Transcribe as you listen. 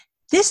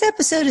This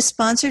episode is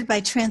sponsored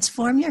by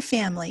Transform Your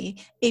Family,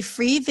 a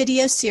free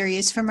video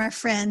series from our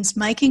friends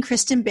Mike and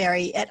Kristen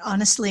Berry at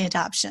Honestly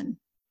Adoption.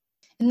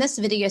 In this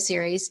video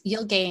series,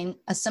 you'll gain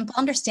a simple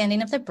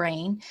understanding of the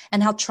brain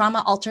and how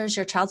trauma alters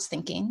your child's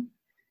thinking,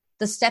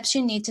 the steps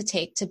you need to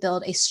take to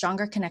build a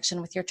stronger connection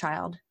with your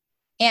child,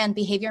 and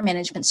behavior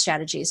management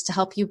strategies to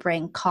help you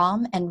bring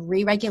calm and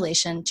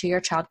re-regulation to your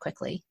child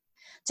quickly.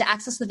 To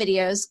access the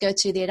videos, go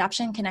to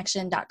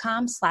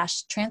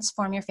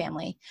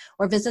theadoptionconnection.com/transformyourfamily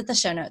or visit the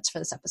show notes for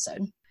this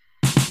episode.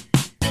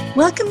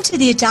 Welcome to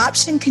the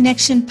Adoption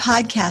Connection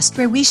podcast,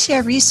 where we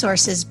share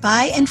resources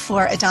by and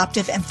for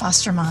adoptive and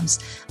foster moms.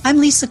 I'm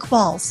Lisa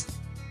Qualls.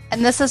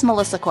 And this is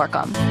Melissa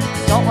Corkum.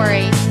 Don't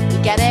worry,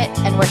 we get it,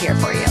 and we're here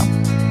for you.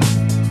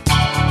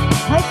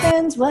 Hi,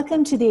 friends.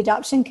 Welcome to the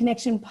Adoption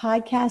Connection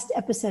podcast,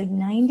 episode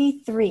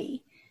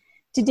 93.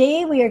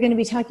 Today, we are going to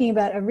be talking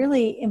about a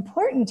really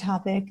important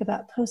topic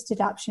about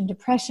post-adoption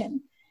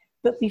depression.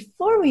 But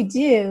before we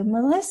do,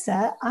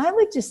 Melissa, I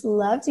would just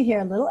love to hear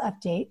a little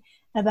update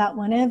about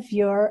one of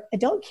your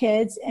adult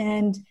kids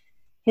and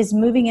his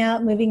moving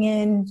out, moving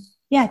in.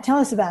 Yeah, tell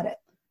us about it.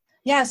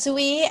 Yeah, so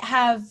we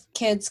have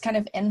kids kind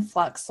of in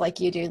flux like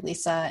you do,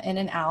 Lisa, in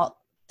and out.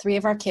 3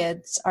 of our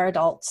kids are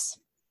adults.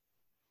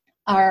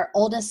 Our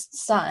oldest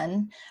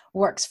son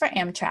works for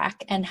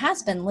Amtrak and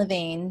has been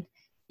living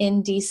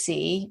in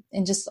DC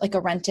in just like a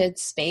rented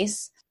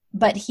space.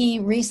 But he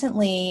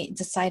recently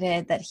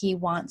decided that he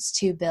wants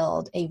to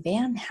build a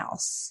van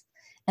house.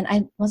 And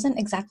I wasn't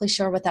exactly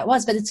sure what that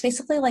was, but it's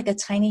basically like a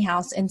tiny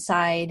house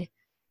inside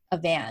a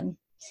van.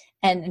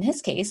 And in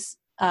his case,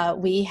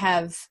 we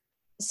have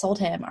sold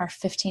him our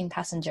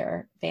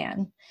 15-passenger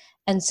van.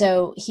 And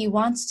so he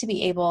wants to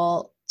be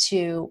able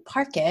to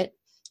park it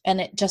and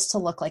it just to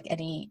look like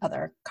any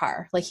other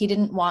car. Like he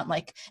didn't want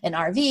like an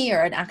RV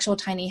or an actual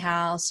tiny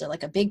house or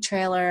like a big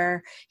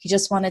trailer. He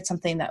just wanted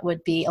something that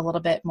would be a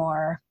little bit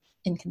more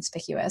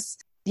inconspicuous.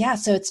 Yeah,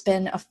 so it's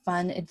been a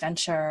fun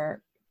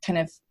adventure kind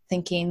of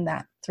thinking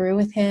that through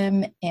with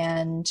him.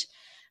 And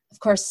of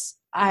course,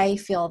 I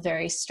feel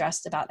very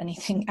stressed about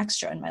anything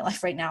extra in my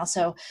life right now.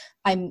 So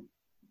I'm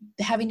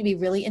having to be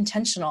really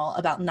intentional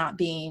about not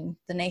being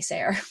the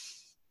naysayer.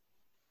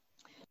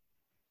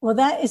 Well,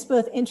 that is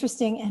both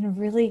interesting and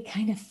really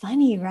kind of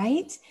funny,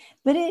 right?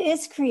 But it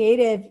is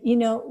creative. You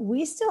know,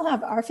 we still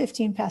have our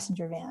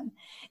 15-passenger van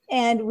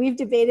and we've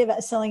debated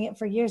about selling it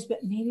for years,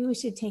 but maybe we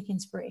should take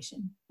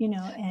inspiration,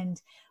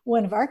 and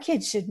one of our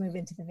kids should move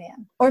into the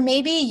van. Or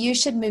maybe you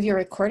should move your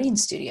recording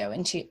studio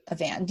into a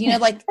van.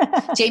 Like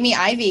Jamie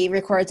Ivey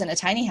records in a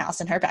tiny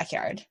house in her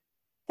backyard.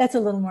 That's a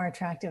little more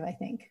attractive, I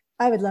think.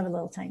 I would love a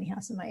little tiny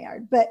house in my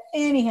yard. But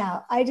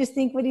anyhow, I just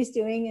think what he's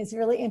doing is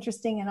really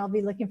interesting and I'll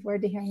be looking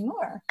forward to hearing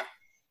more.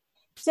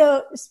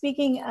 So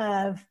speaking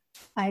of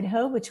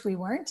Idaho, which we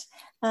weren't,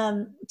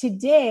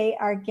 today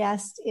our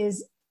guest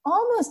is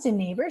almost a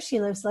neighbor. She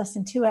lives less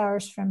than 2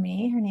 hours from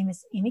me. Her name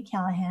is Amy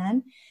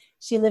Callahan.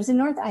 She lives in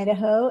North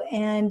Idaho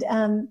and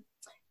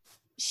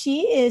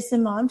she is the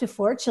mom to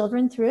 4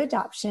 children through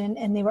adoption,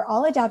 and they were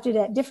all adopted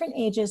at different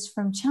ages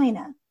from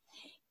China.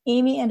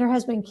 Amy and her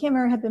husband,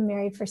 Kimmer, have been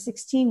married for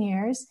 16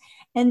 years,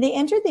 and they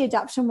entered the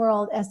adoption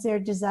world as their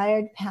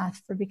desired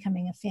path for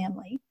becoming a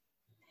family.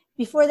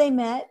 Before they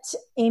met,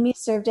 Amy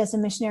served as a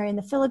missionary in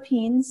the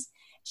Philippines.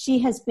 She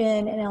has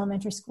been an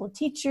elementary school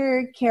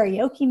teacher,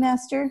 karaoke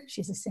master.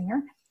 She's a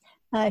singer.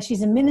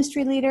 She's a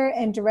ministry leader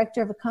and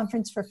director of a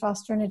conference for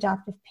foster and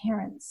adoptive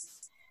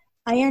parents.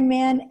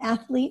 Ironman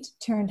athlete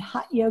turned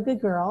hot yoga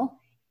girl,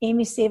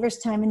 Amy savors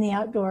time in the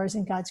outdoors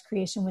and God's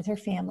creation with her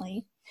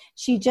family.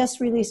 She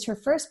just released her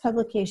first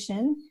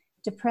publication,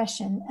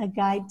 Depression, A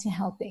Guide to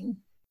Helping.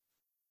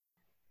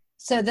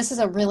 So this is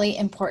a really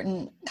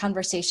important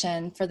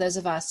conversation for those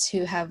of us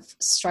who have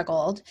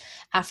struggled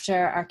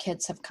after our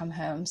kids have come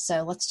home.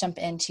 So let's jump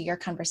into your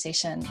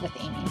conversation with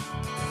Amy.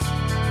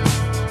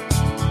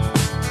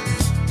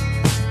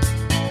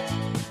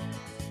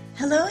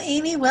 Hello,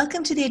 Amy.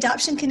 Welcome to the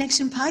Adoption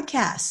Connection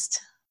podcast.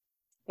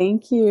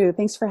 Thank you.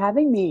 Thanks for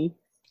having me.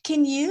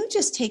 Can you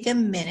just take a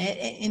minute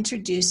and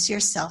introduce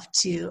yourself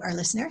to our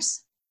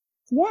listeners?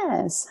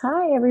 Yes.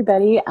 Hi,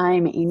 everybody.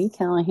 I'm Amy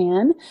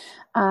Callahan.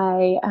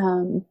 I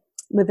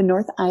live in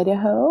North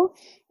Idaho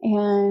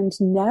and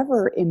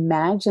never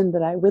imagined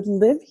that I would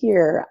live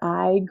here.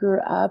 I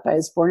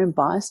was born in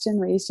Boston,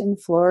 raised in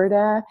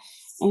Florida,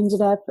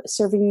 ended up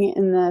serving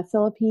in the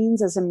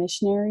Philippines as a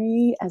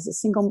missionary, as a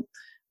single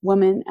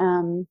woman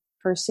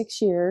for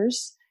 6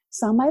 years.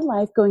 Saw my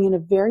life going in a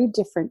very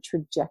different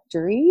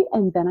trajectory.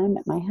 And then I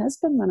met my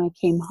husband when I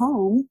came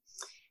home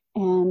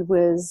and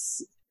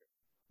was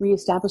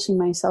reestablishing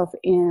myself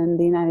in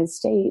the United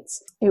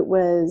States. It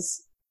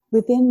was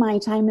within my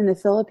time in the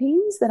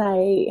Philippines that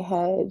I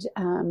had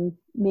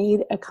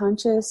made a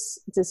conscious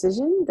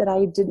decision that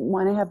I didn't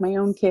want to have my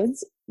own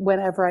kids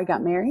whenever I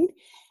got married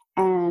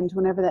and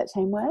whenever that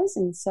time was.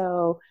 And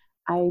so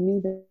I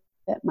knew that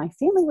my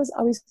family was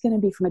always going to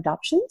be from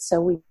adoption.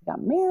 So we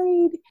got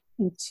married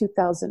in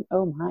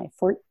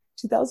 2004.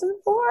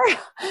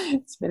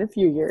 It's been a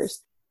few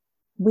years.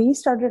 we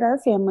started our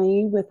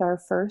family with our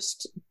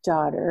first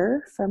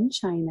daughter from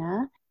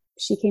China.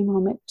 She came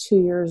home at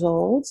 2 years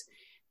old.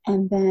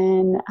 And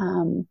then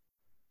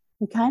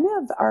we kind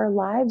of, our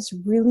lives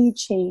really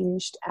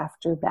changed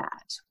after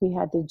that. We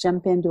had to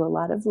jump into a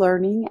lot of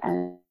learning,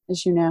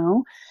 as you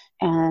know,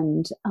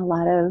 and a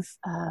lot of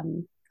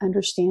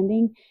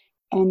understanding.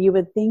 And you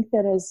would think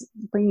that as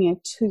bringing a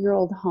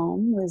 2-year-old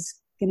home was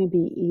going to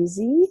be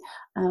easy.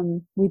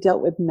 We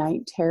dealt with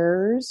night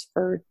terrors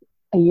for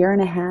a year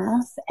and a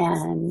half,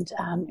 and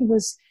it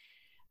was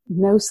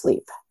no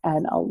sleep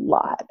and a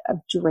lot of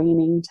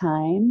draining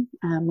time.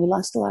 We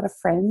lost a lot of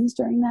friends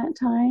during that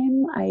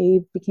time.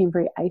 I became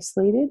very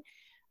isolated,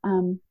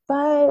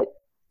 but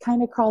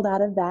kind of crawled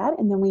out of that.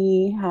 And then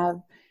we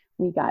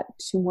got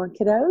 2 more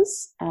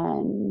kiddos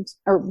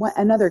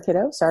another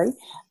kiddo, sorry.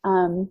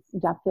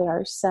 Adopted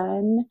our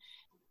son.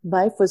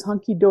 Life was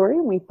hunky-dory,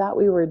 and we thought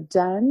we were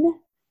done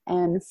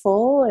and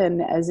full.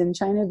 And as in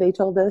China, they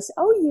told us,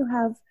 oh, you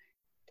have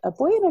a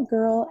boy and a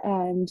girl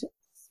and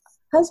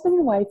husband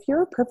and wife,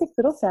 you're a perfect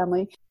little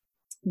family.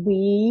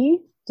 We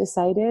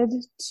decided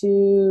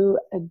to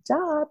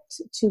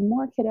adopt 2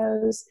 more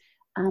kiddos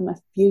a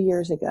few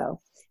years ago.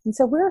 And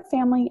so we're a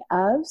family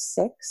of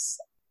 6.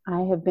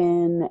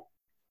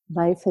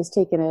 Life has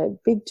taken a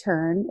big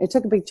turn. It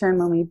took a big turn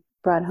when we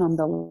brought home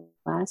the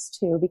last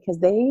 2 because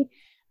they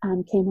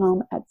came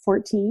home at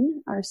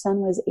 14. Our son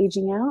was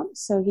aging out.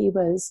 So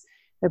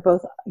they're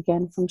both,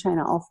 again, from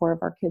China. All 4 of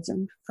our kids are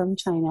from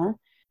China.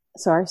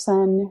 So our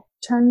son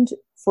turned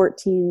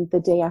 14 the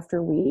day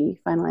after we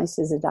finalized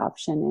his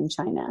adoption in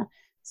China.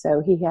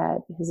 So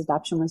his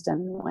adoption was done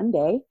in 1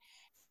 day.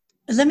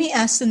 Let me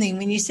ask something.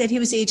 When you said he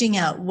was aging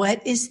out,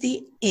 what is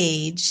the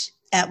age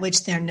at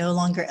which they're no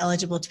longer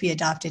eligible to be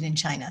adopted in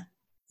China?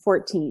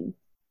 14.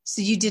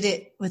 So you did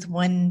it with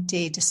 1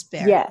 day to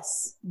spare?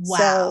 Yes.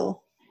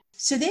 Wow.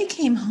 So they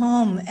came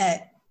home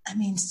at,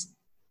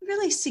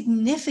 really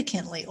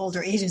significantly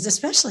older ages,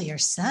 especially your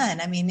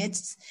son.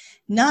 It's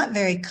not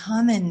very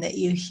common that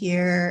you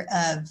hear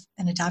of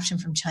an adoption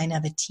from China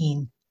of a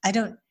teen. I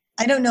don't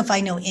know if I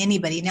know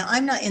anybody. Now,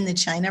 I'm not in the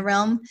China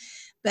realm,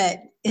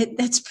 but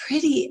that's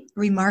pretty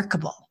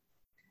remarkable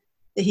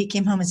that he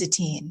came home as a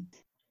teen.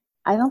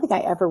 I don't think I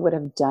ever would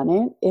have done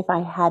it if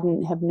I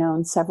hadn't have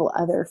known several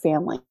other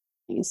families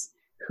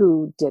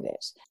who did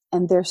it.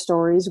 And their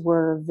stories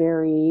were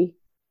very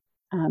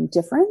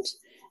different.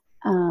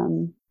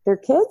 Their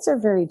kids are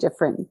very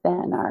different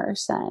than our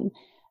son,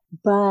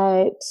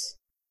 but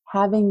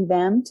having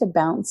them to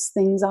bounce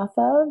things off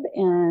of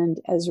and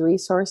as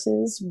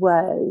resources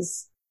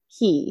was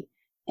key.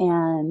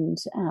 And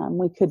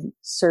we could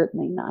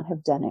certainly not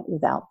have done it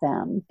without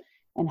them.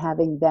 And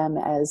having them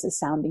as a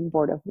sounding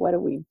board of what do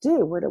we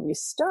do? Where do we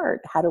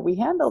start? How do we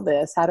handle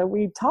this? How do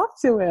we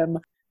talk to him?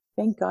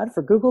 Thank God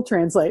for Google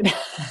Translate.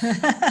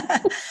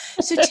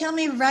 So tell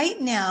me right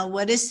now,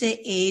 what is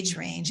the age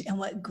range and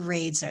what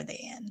grades are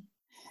they in?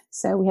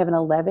 So we have an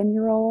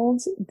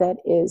 11-year-old that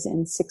is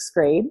in 6th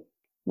grade.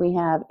 We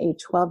have a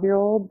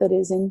 12-year-old that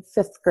is in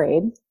 5th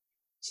grade.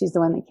 She's the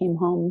one that came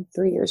home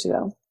 3 years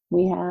ago.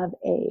 We have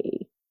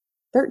a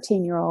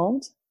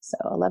 13-year-old, so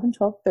 11,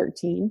 12,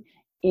 13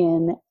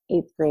 in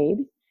 8th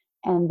grade,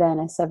 and then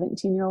a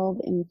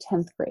 17-year-old in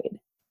 10th grade.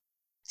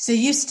 So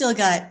you still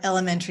got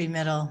elementary,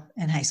 middle,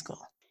 and high school.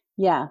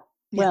 Yeah.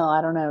 Well,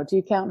 I don't know. Do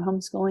you count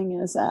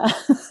homeschooling as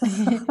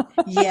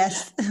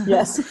Yes.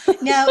 Yes.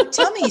 Now,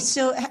 tell me,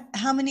 so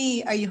how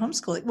many are you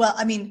homeschooling? Well,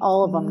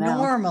 all of them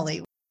normally.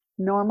 Now.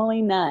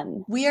 Normally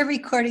none. We are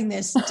recording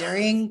this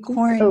during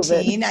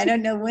quarantine. I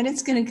don't know when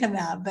it's going to come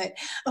out, but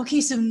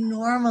okay, so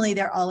normally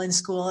they're all in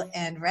school,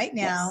 and right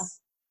now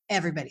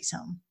everybody's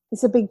home.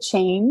 It's a big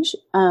change.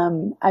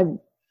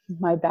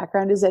 My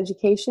background is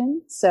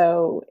education,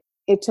 so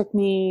it took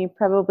me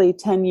probably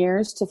 10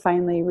 years to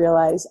finally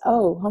realize,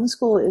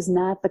 homeschool is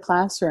not the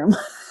classroom.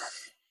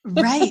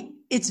 Right.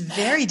 It's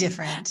very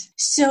different.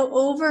 So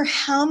over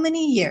how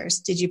many years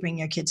did you bring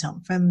your kids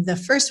home? From the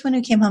first one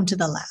who came home to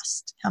the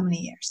last? How many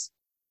years?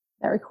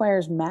 That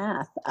requires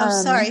math.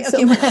 Oh, sorry.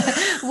 Okay.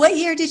 What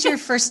year did your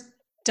first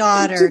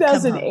daughter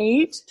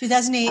 2008.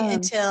 2008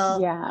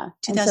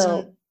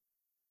 until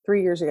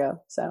 3 years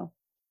ago. So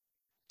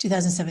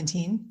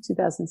 2017?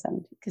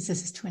 2017. Because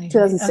this is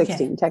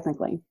 2016,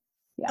 technically.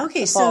 Yeah.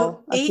 Okay.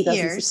 So 8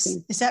 years.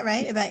 Is that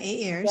right? About 8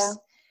 years. Yeah.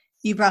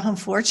 You brought home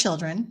 4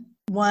 children,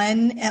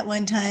 1 at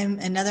one time,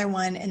 another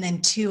 1, and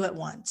then 2 at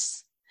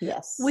once.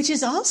 Yes. Which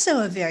is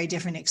also a very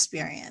different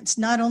experience.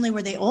 Not only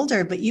were they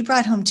older, but you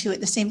brought home 2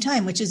 at the same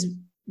time, which is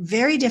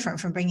very different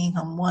from bringing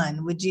home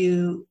 1. Would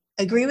you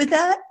agree with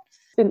that?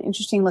 It's been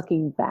interesting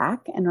looking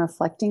back and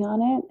reflecting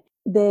on it.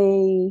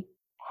 They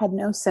had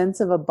no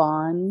sense of a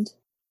bond.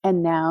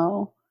 And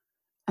now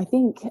I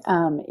think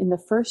in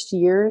the first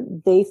year,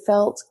 they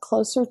felt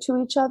closer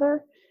to each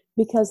other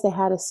because they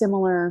had a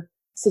similar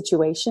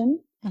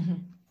situation. Mm-hmm.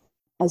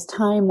 As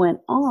time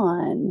went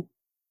on,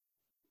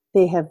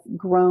 they have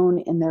grown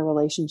in their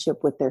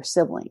relationship with their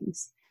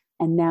siblings.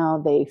 And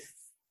now they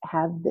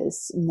have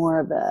this more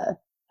of a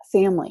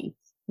family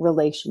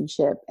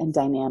relationship and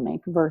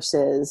dynamic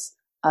versus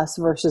us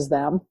versus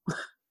them.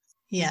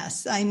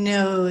 Yes, I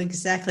know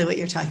exactly what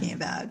you're talking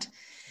about.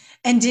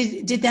 And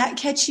did that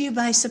catch you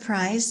by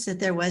surprise that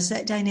there was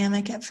that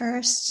dynamic at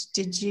first?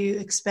 Did you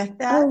expect A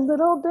that?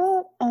 little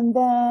bit. And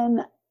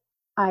then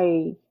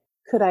I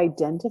could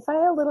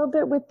identify a little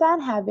bit with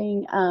that,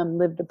 having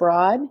lived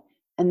abroad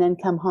and then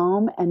come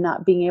home and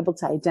not being able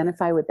to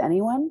identify with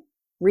anyone.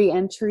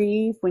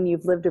 Re-entry when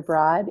you've lived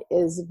abroad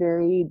is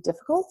very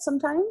difficult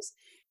sometimes.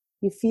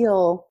 You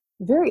feel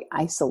very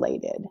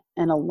isolated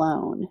and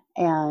alone,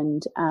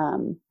 and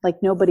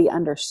like nobody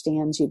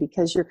understands you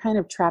because you're kind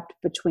of trapped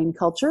between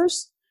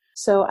cultures.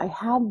 So I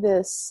had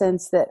this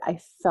sense that I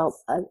felt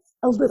a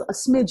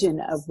smidgen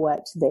of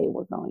what they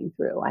were going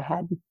through. I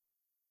had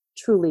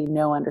truly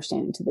no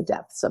understanding to the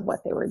depths of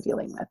what they were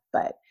dealing with,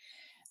 but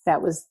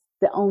that was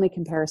the only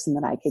comparison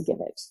that I could give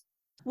it.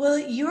 Well,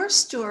 your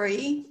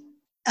story,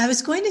 I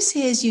was going to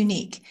say, is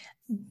unique.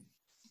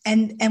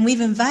 And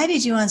we've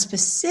invited you on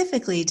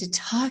specifically to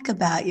talk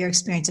about your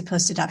experience of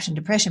post-adoption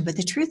depression. But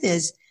the truth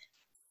is,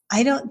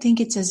 I don't think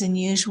it's as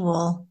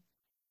unusual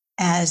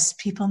as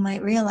people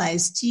might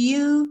realize. Do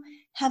you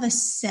have a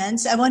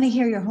sense? I want to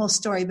hear your whole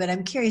story, but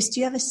I'm curious,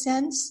 do you have a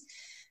sense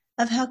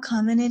of how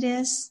common it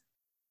is?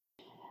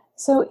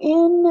 So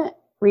in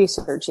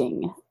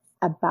researching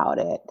about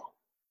it,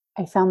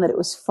 I found that it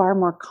was far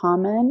more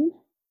common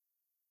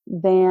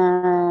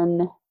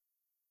than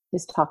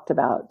is talked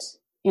about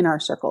in our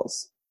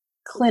circles.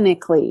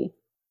 Clinically,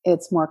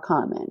 it's more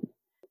common.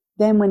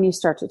 Then when you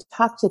start to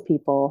talk to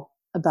people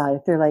about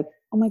it, they're like,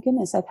 oh my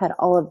goodness, I've had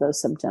all of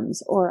those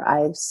symptoms, or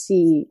I've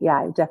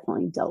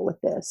definitely dealt with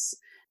this.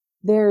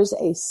 There's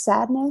a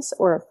sadness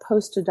or a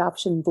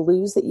post-adoption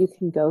blues that you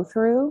can go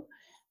through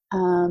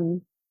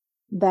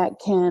that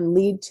can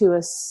lead to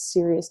a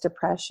serious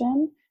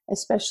depression,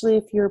 especially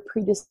if you're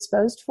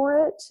predisposed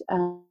for it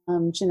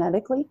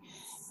genetically.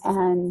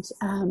 And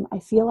I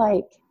feel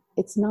like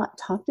it's not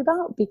talked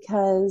about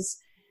because,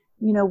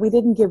 we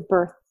didn't give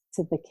birth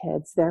to the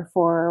kids,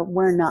 therefore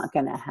we're not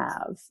going to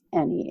have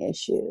any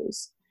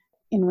issues.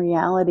 In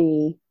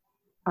reality,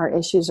 our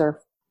issues are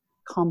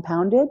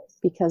compounded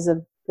because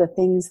of the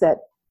things that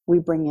we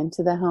bring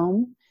into the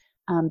home,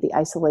 the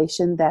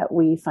isolation that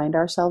we find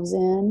ourselves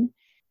in,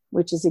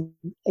 which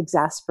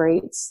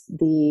exasperates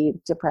the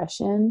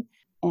depression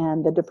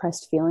and the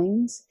depressed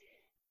feelings.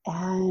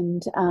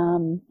 And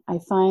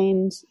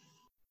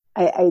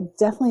I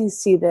definitely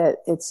see that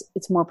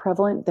it's more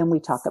prevalent than we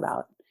talk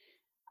about.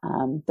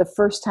 The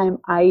first time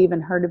I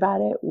even heard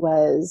about it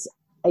was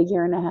a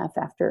year and a half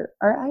after,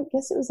 or I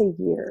guess it was a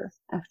year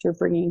after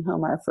bringing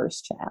home our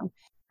first child.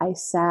 I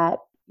sat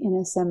in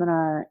a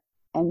seminar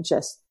and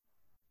just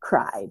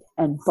cried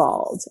and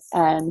bawled.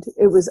 And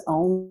it was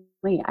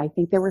only, I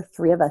think there were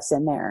 3 of us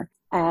in there.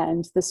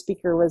 And the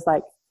speaker was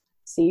like,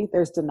 see,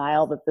 there's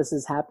denial that this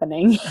is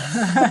happening.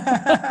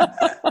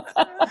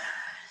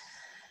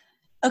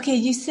 Okay,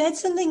 you said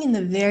something in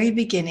the very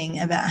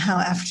beginning about how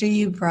after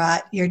you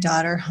brought your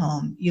daughter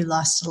home, you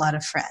lost a lot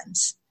of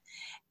friends.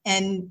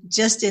 And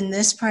just in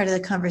this part of the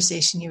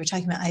conversation, you were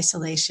talking about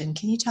isolation.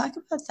 Can you talk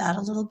about that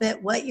a little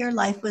bit? What your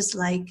life was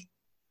like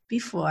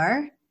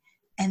before,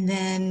 and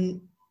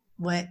then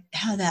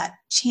how that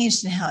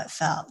changed and how it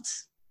felt?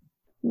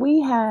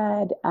 We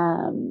had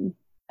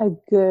a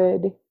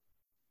good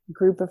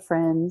group of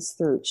friends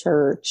through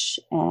church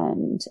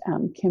and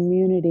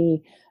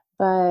community,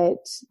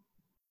 but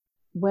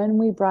when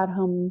we brought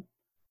home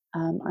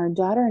our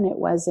daughter and it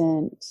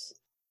wasn't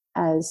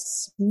as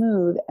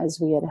smooth as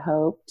we had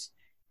hoped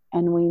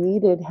and we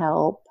needed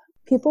help,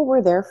 people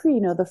were there for,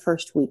 the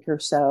first week or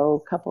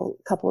so, couple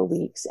of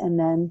weeks, and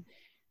then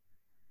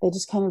they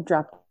just kind of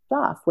dropped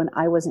off when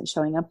I wasn't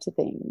showing up to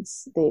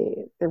things.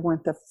 There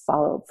weren't the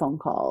follow-up phone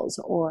calls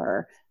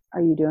or,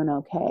 are you doing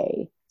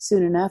okay?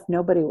 Soon enough,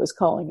 nobody was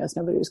calling us.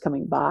 Nobody was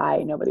coming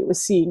by. Nobody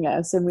was seeing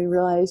us. And we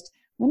realized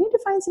we need to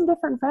find some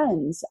different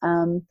friends.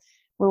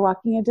 We're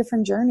walking a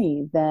different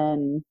journey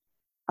than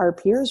our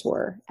peers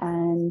were.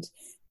 And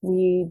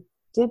we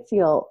did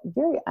feel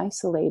very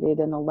isolated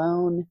and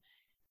alone.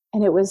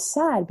 And it was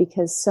sad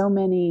because so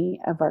many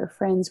of our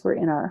friends were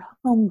in our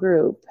home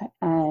group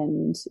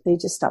and they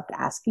just stopped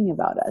asking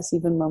about us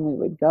even when we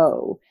would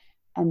go.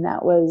 And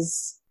it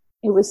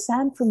was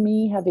sad for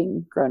me,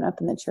 having grown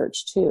up in the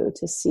church too,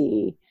 to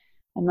see.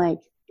 I'm like,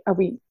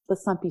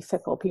 let's not be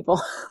fickle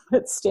people.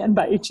 Let's stand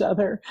by each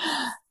other.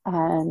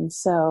 And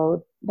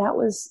so that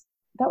was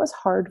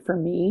hard for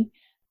me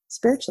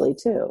spiritually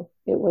too.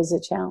 It was a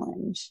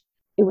challenge.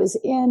 It was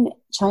in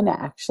China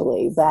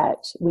actually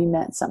that we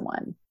met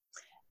someone.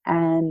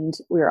 And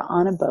we were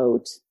on a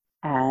boat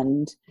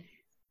and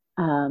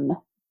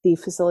the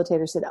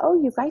facilitator said,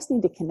 oh, you guys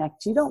need to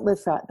connect. You don't live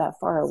that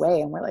far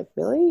away. And we're like,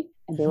 really?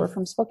 And they were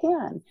from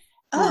Spokane.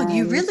 Oh, and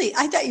you really?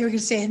 I thought you were going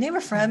to say, and they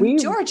were from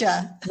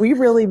Georgia. We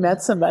really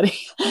met somebody.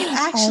 You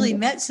actually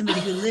met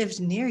somebody who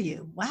lived near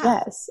you. Wow.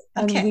 Yes.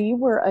 Okay. And we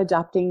were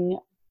adopting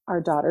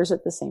our daughters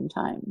at the same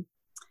time.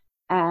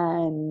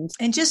 And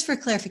just for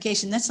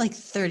clarification, that's like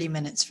 30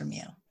 minutes from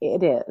you.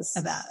 It is.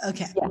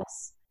 Okay.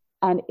 Yes.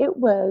 And it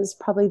was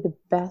probably the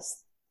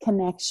best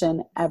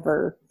connection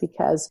ever,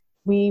 because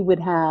we would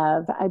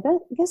have, I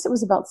guess it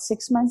was about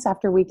 6 months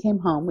after we came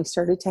home, we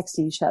started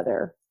texting each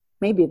other,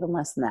 maybe even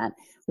less than that.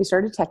 We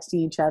started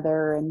texting each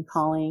other and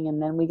calling,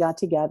 and then we got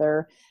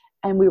together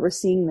and we were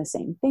seeing the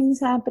same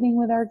things happening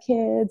with our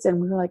kids. And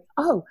we were like,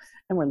 oh,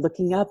 and we're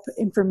looking up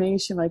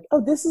information like,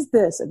 oh, this is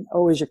this. And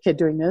oh, is your kid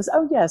doing this?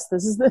 Oh, yes,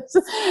 this is this.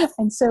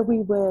 And so we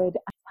would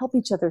help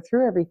each other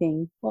through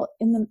everything. Well,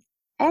 in the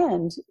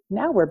end,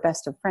 now we're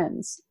best of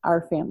friends.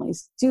 Our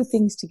families do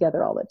things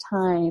together all the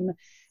time.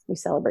 We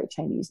celebrate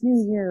Chinese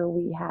New Year.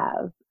 We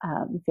have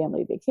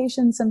family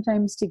vacations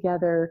sometimes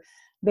together.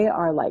 They're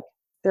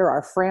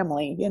our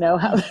family,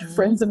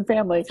 friends and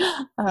family.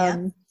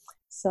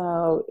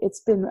 So it's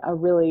been a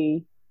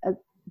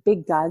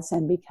big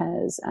godsend,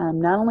 because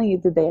not only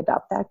did they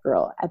adopt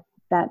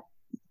that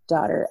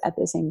daughter at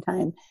the same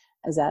time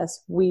as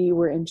us, we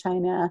were in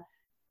China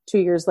 2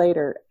 years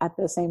later at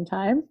the same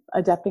time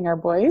adopting our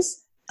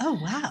boys. Oh,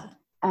 wow.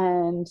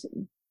 And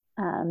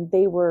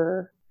they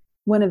were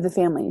one of the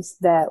families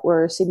that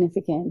were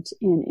significant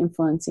in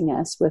influencing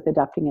us with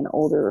adopting an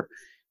older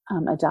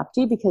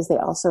adoptee, because they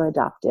also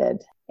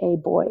adopted a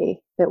boy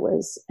he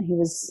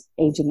was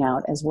aging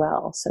out as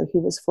well. So he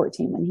was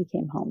 14 when he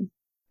came home.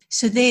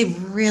 So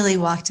they've really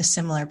walked a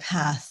similar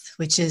path,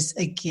 which is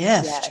a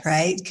gift,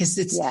 right? Because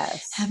it's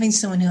having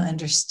someone who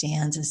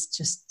understands is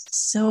just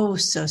so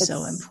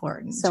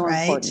important, so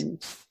right?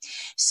 Important.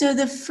 So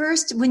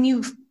when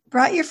you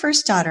brought your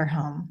first daughter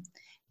home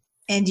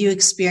and you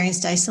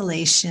experienced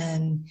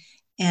isolation,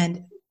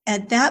 and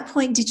at that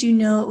point, did you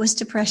know it was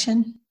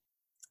depression?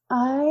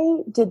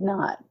 I did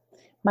not.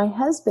 My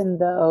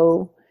husband,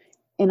 though,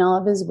 in all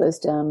of his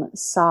wisdom,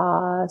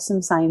 saw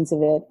some signs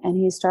of it, and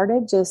he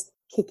started just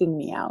kicking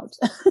me out.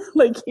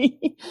 Like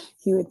he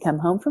would come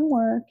home from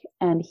work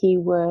and he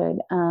would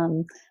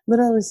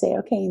literally say,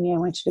 okay, Amy, I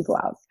want you to go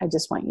out. I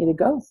just want you to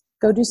go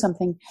do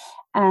something.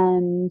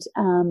 And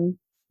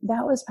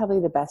that was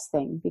probably the best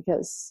thing,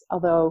 because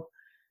although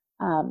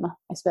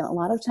I spent a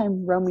lot of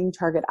time roaming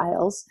Target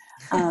aisles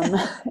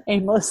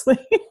aimlessly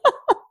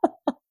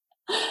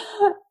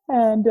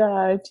and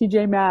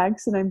TJ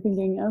Maxx, and I'm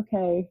thinking,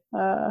 okay,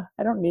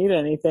 I don't need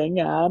anything.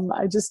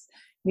 I just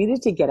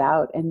needed to get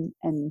out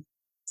and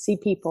see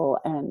people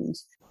and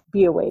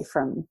be away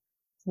from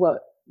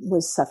what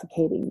was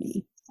suffocating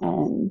me,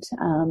 and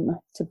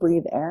to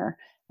breathe air.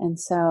 And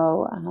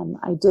so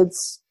I did,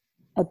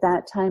 at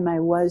that time, I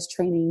was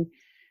training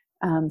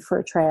for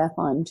a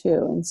triathlon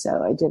too. And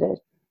so I did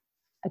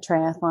a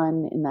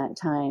triathlon in that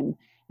time.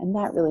 And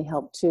that really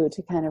helped too,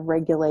 to kind of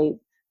regulate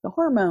the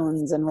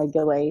hormones and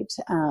regulate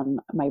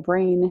my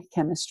brain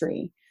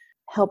chemistry,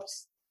 helped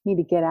me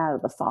to get out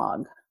of the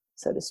fog,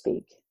 so to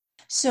speak.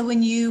 So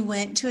when you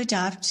went to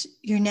adopt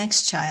your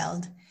next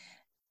child,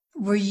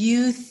 were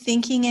you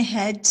thinking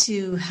ahead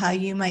to how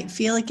you might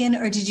feel again?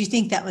 Or did you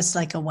think that was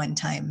like a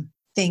one-time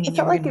thing? And I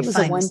felt like it was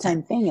a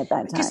one-time thing at that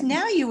time. Because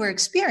now you were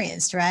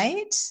experienced,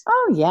 right?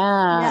 Oh,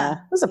 yeah.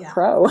 I was a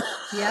pro.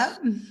 Yeah.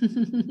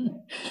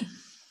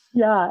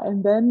 Yeah.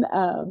 And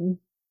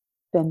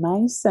then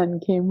my son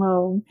came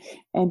home,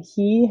 and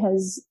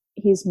he's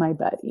my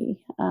buddy.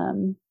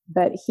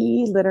 But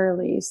he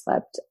literally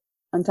slept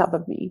on top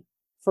of me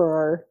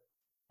for,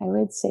 I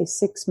would say,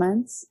 6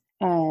 months.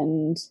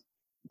 And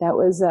that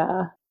was,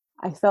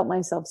 I felt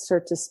myself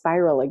start to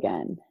spiral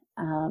again.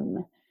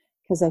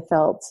 Because I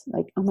felt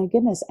like, oh my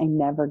goodness, I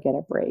never get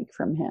a break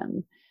from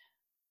him.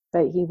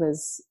 But he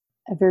was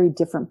a very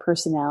different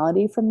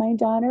personality from my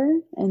daughter.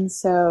 And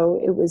so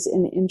it was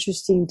an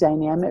interesting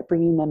dynamic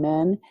bringing them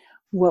in.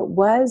 What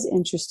was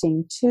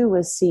interesting too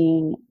was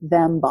seeing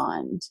them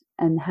bond,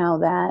 and how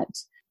that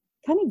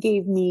kind of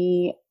gave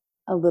me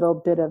a little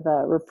bit of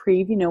a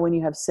reprieve, when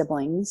you have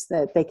siblings,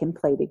 that they can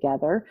play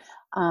together.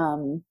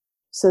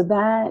 So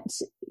that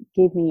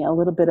gave me a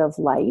little bit of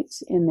light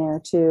in there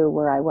too,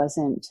 where I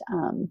wasn't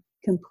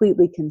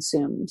completely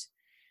consumed.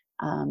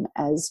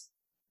 As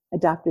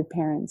adopted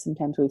parents,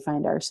 sometimes we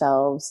find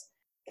ourselves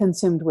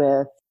consumed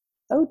with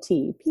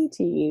OT,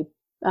 PT,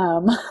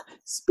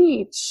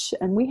 speech,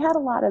 and we had a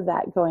lot of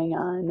that going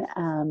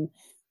on.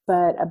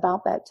 But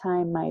about that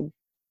time, my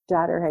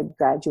daughter had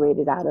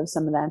graduated out of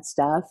some of that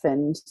stuff,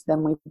 and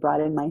then we brought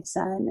in my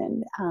son,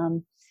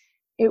 and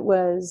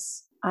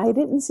I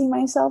didn't see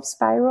myself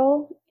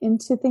spiral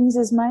into things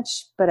as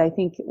much, but I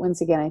think,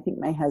 once again, I think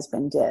my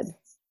husband did.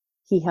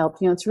 He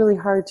helped. It's really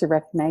hard to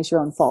recognize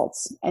your own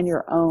faults and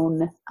your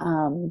own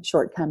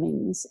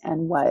shortcomings,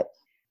 and what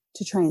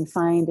to try and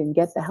find and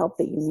get the help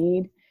that you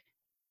need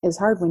is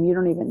hard when you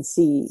don't even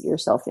see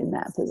yourself in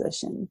that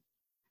position.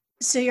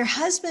 So your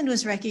husband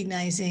was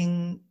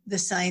recognizing the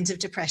signs of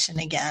depression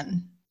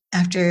again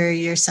after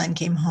your son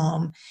came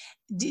home.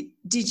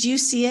 Did you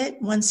see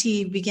it once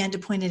he began to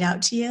point it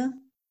out to you?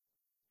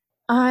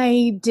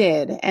 I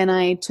did. And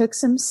I took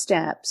some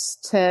steps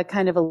to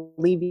kind of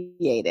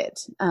alleviate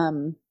it.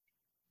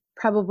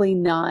 Probably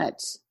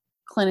not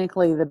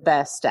clinically the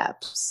best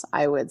steps,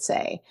 I would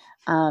say.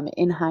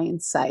 In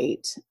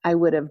hindsight, I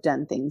would have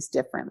done things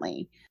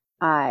differently.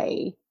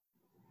 I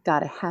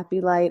got a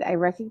happy light. I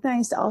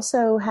recognized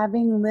also,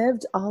 having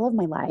lived all of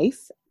my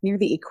life near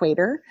the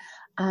equator,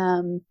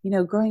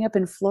 growing up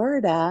in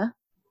Florida,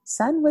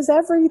 sun was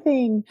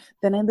everything.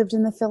 Then I lived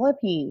in the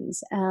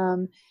Philippines.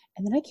 And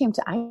then I came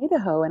to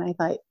Idaho, and I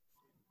thought,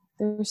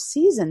 there's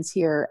seasons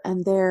here,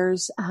 and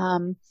there's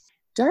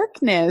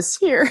darkness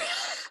here.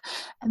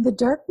 And the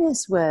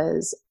darkness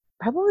was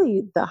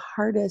probably the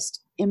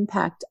hardest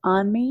impact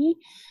on me.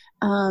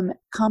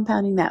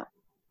 Compounding that,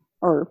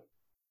 or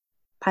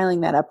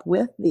piling that up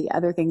with the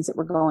other things that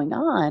were going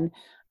on,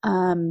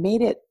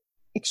 made it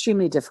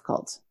extremely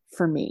difficult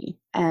for me.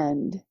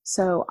 And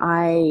so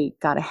I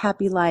got a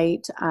happy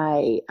light.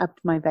 I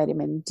upped my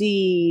vitamin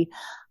D.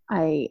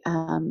 I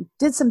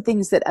did some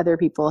things that other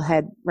people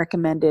had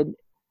recommended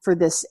for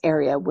this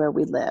area where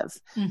we live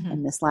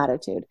in this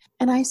latitude.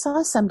 And I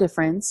saw some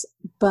difference,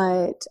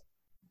 but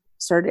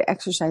started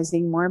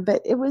exercising more.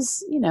 But it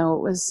was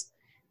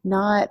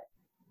not,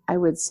 I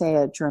would say,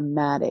 a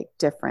dramatic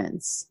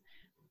difference.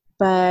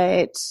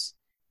 But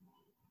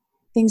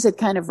things had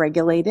kind of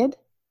regulated,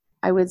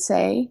 I would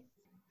say.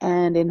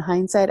 And in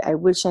hindsight, I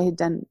wish I had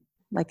done,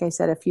 like I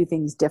said, a few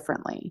things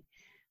differently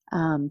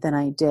than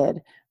I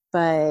did.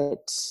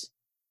 But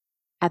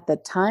at the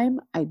time,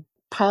 I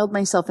piled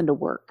myself into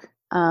work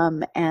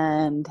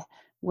and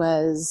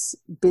was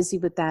busy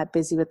with that,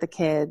 busy with the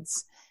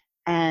kids,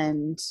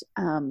 and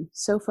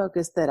so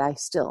focused that I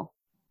still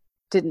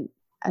didn't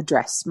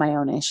address my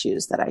own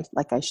issues that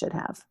I should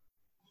have.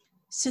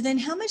 So then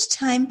how much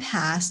time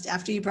passed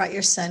after you brought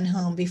your son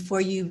home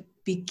before you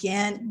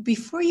began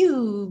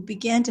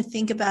to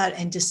think about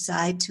and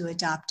decide to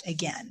adopt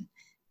again?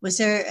 Was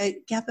there a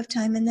gap of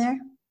time in there?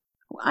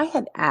 I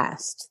had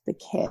asked the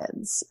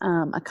kids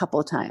a couple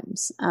of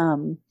times.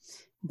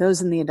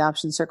 Those in the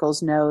adoption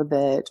circles know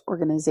that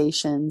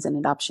organizations and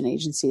adoption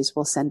agencies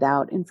will send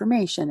out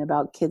information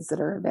about kids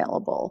that are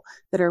available,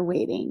 that are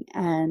waiting.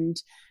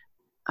 And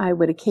I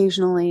would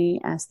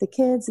occasionally ask the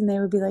kids, and they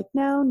would be like,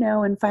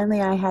 no. And finally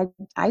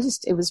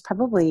it was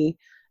probably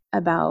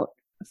about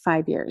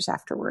 5 years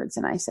afterwards.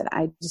 And I said,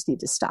 I just need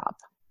to stop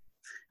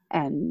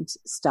and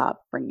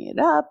stop bringing it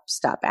up,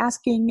 stop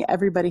asking.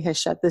 Everybody has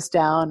shut this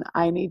down.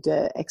 I need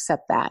to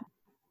accept that.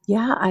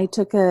 Yeah, I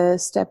took a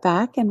step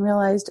back and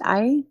realized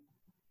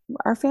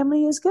our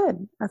family is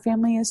good. Our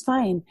family is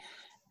fine.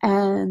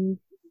 And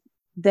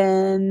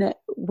then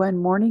one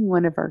morning,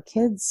 one of our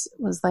kids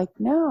was like,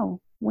 no,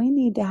 we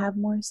need to have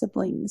more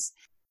siblings.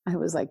 I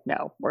was like,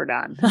 no, we're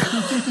done.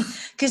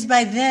 Because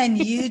by then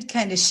you'd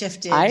kind of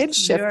shifted. I had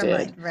shifted. Your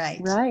mind. Right.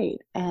 Right.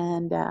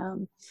 And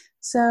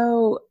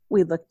so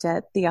we looked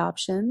at the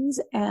options,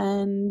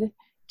 and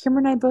Kim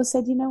and I both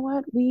said, you know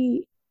what,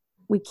 we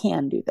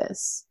can do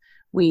this.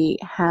 We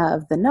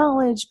have the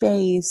knowledge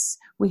base.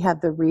 We have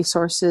the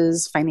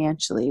resources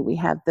financially. We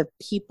have the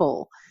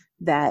people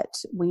that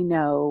we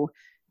know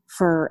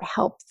for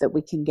help that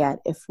we can get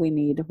if we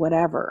need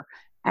whatever.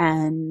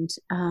 And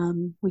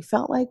we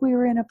felt like we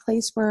were in a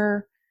place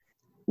where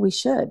we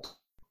should.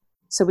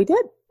 So we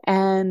did.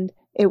 And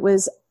it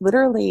was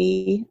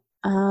literally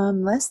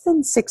less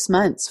than 6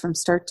 months from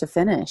start to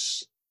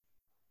finish.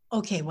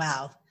 Okay,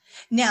 wow.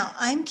 Now,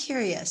 I'm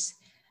curious,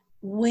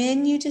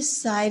 when you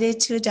decided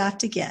to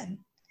adopt again,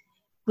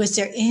 was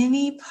there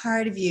any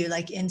part of you,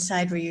 like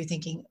inside, where you're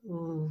thinking,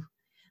 ooh,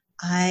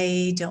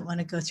 I don't want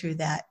to go through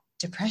that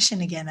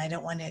depression again. I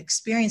don't want to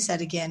experience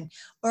that again.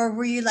 Or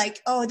were you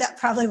like, oh, that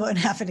probably won't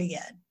happen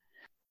again?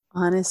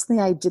 Honestly,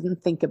 I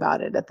didn't think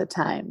about it at the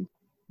time.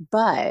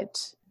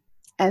 But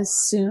as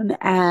soon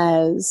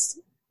as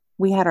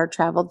we had our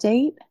travel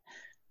date,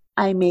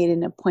 I made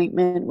an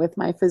appointment with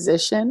my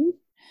physician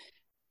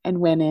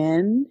and went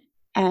in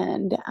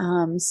and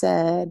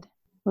said,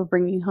 we're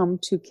bringing home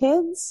 2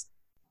 kids.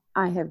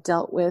 I have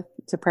dealt with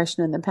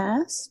depression in the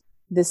past.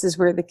 This is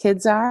where the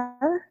kids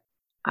are.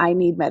 I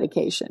need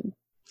medication.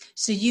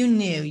 So you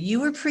knew you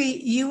were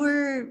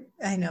preemptive.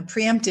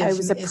 I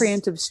was a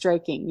preemptive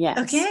striking. Yes.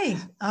 Okay.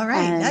 All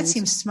right. And that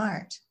seems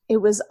smart. It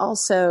was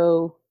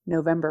also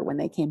November when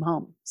they came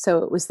home.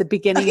 So it was the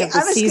beginning of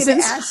the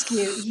season. I was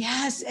going to ask you.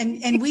 Yes.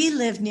 And we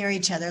live near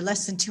each other,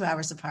 less than 2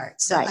 hours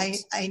apart. So right.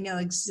 I know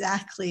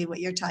exactly what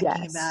you're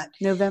talking about.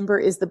 November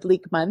is the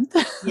bleak month.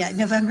 Yeah.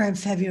 November and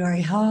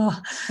February.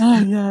 Oh,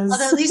 yes.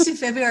 Although at least in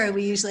February,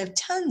 we usually have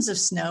tons of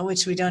snow,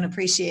 which we don't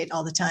appreciate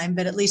all the time,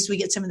 but at least we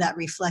get some of that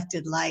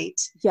reflected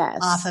light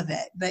off of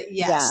it. But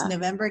yes,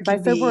 November can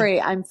By February,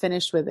 I'm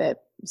finished with it.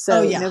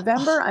 So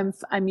November,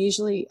 I'm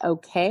usually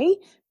okay.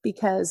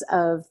 Because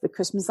of the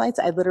Christmas lights.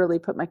 I literally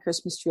put my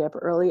Christmas tree up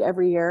early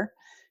every year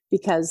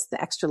because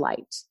the extra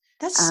light.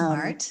 That's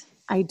smart.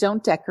 I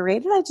don't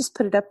decorate it. I just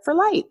put it up for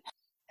light.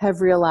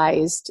 Have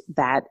realized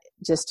that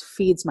just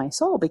feeds my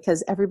soul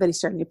because everybody's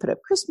starting to put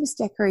up Christmas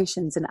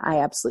decorations, and I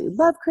absolutely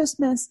love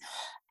Christmas.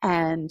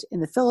 And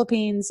in the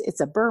Philippines, it's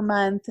a Burr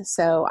month,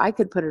 so I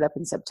could put it up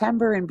in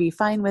September and be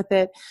fine with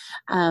it.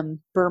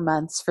 Burr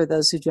months, for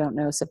those who don't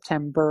know,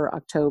 September,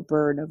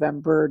 October,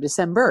 November,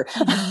 December.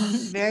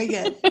 Very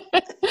good.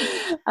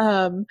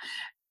 So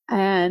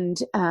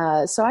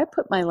I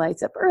put my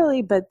lights up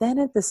early, but then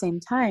at the same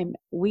time,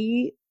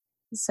 we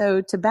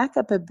So to back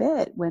up a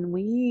bit, when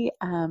we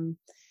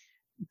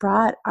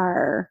brought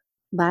our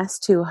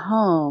last two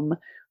home,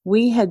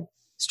 we had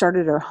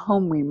started our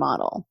home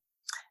remodel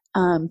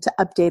to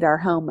update our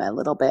home a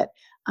little bit.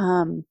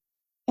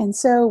 And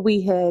so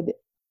we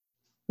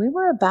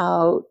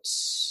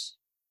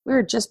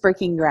were just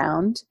breaking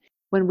ground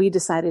when we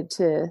decided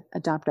to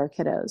adopt our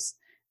kiddos.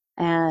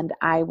 And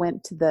I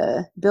went to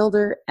the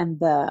builder and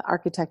the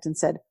architect and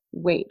said,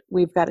 wait,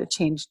 we've got to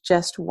change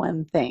just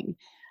one thing.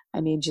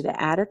 I need you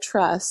to add a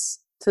truss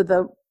to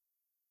the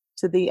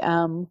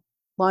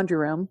laundry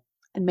room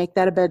and make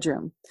that a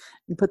bedroom,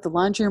 and put the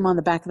laundry room on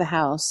the back of the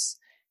house,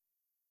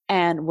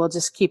 and we'll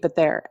just keep it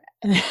there.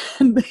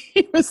 And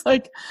he was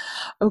like,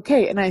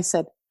 okay. And I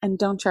said, and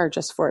don't charge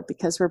us for it,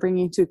 because we're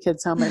bringing two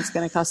kids home and it's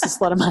going to cost us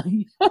a lot of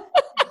money.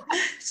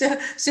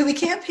 So we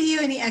can't pay you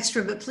any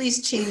extra, but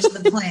please change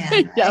the plan.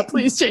 Right? Yeah,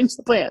 please change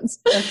the plans.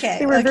 Okay.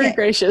 They were very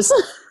gracious.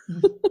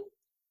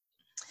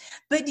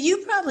 But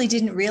you probably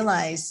didn't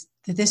realize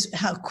that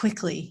how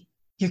quickly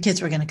your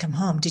kids were going to come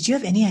home. Did you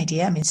have any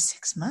idea? I mean,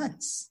 6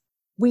 months.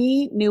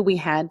 We knew we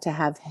had to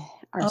have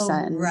our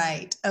son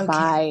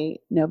by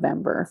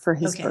November for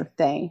his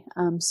birthday.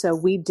 So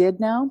we did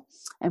know,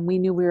 and we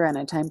knew we were on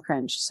a time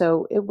crunch.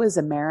 So it was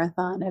a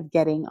marathon of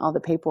getting all the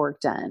paperwork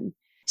done.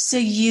 So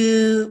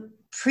you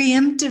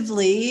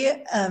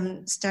preemptively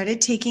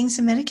started taking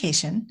some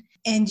medication,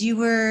 and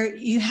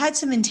you had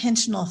some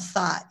intentional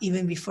thought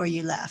even before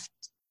you left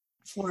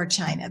for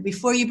China,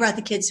 before you brought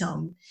the kids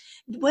home.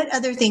 What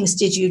other things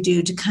did you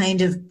do to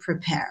kind of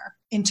prepare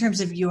in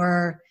terms of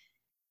your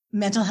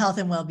mental health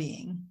and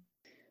well-being?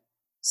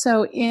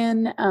 So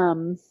in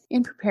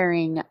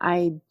preparing,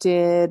 I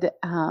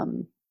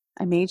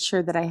made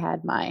sure that I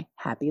had my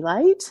happy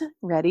light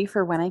ready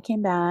for when I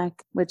came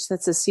back, which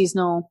that's a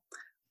seasonal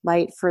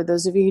light. For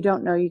those of you who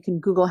don't know, you can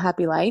Google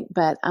happy light,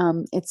 but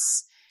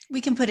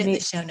we can put it in the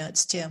show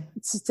notes too.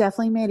 It's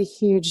definitely made a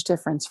huge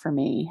difference for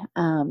me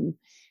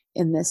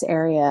in this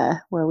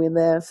area where we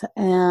live.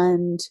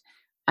 And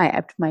I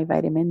upped my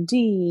vitamin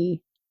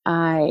D.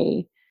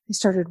 I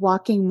started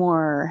walking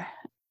more.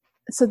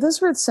 So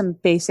those were some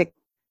basic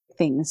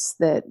things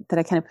that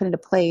I kind of put into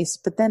place,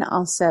 but then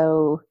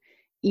also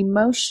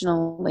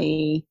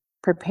emotionally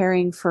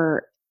preparing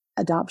for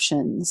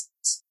adoptions.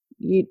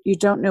 You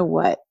don't know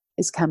what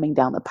is coming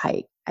down the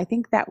pike. I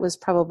think that was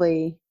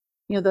probably,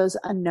 those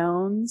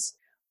unknowns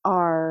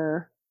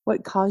are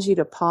what cause you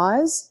to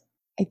pause.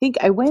 I think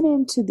I went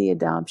into the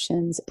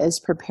adoptions as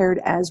prepared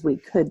as we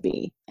could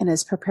be, and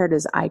as prepared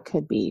as I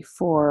could be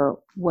for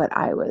what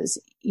I was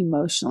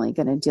emotionally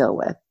going to deal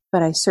with.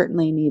 But I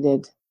certainly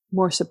needed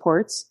more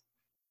supports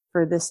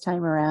for this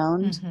time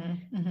around.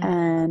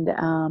 And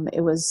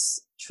it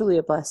was truly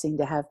a blessing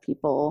to have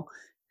people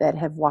that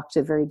have walked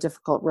a very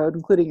difficult road,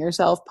 including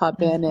yourself,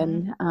 pop in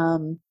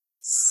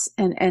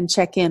and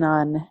check in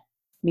on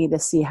me to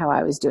see how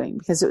I was doing,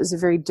 because it was a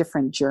very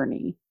different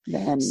journey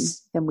than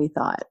we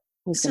thought.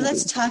 So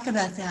let's talk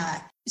about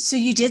that. So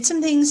you did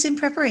some things in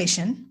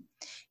preparation.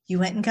 You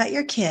went and got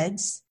your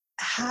kids.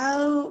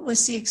 How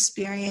was the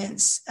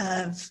experience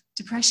of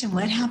depression?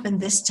 What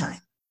happened this time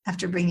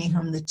after bringing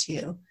home the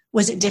two?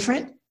 Was it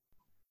different?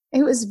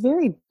 It was a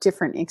very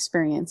different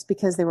experience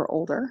because they were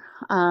older.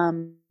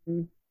 And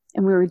we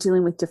were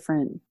dealing with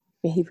different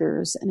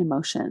behaviors and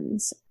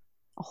emotions,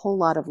 a whole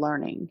lot of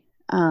learning,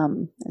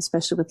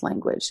 especially with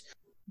language.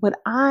 What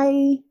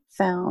I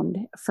found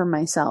for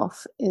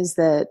myself is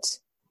that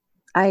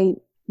I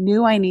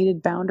knew I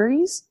needed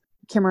boundaries.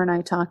 Kimmer and I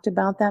talked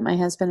about that. My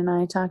husband and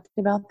I talked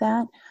about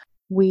that.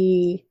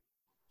 We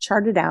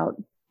charted out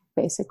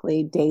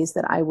basically days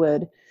that I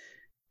would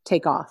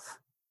take off,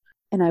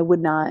 and I would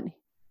not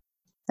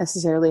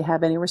necessarily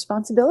have any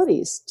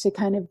responsibilities, to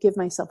kind of give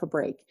myself a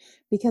break,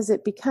 because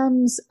it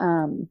becomes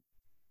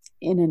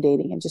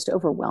inundating and just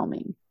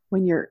overwhelming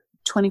when you're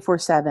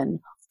 24/7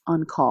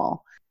 on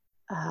call.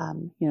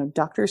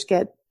 Doctors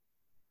get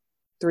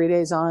 3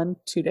 days on,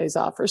 2 days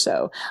off or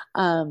so.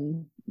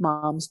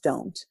 Moms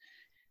don't.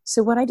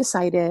 So what I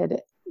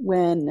decided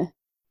when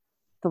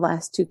the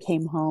last two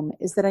came home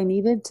is that I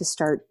needed to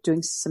start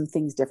doing some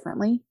things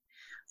differently.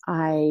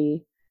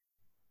 I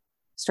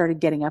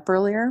started getting up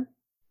earlier.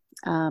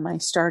 I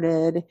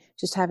started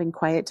just having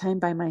quiet time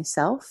by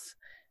myself.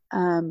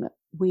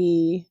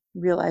 We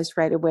realized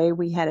right away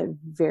we had a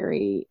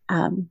very,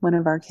 one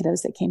of our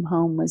kiddos that came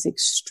home was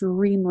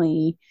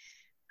extremely,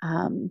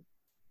 and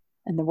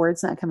the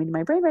word's not coming to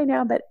my brain right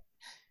now, but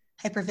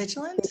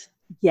hypervigilant?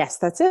 Yes,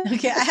 that's it.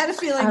 Okay, I had a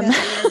feeling that's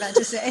what you were about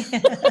to say.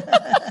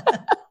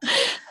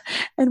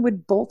 And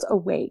would bolt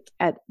awake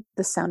at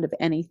the sound of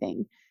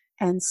anything.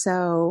 And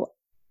so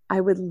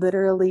I would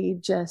literally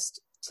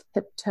just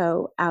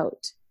tiptoe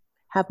out,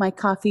 have my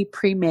coffee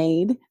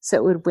pre-made.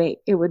 So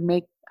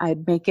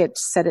I'd make it,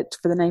 set it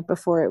for the night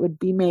before it would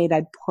be made.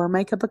 I'd pour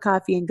my cup of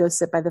coffee and go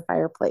sit by the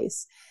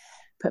fireplace,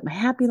 put my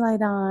happy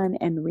light on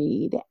and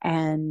read.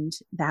 And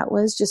that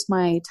was just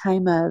my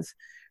time of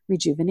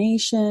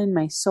rejuvenation,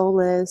 my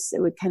solace.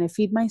 It would kind of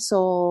feed my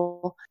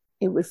soul.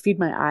 It would feed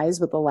my eyes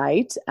with the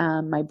light,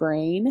 my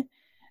brain.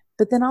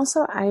 But then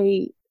also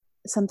I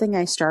something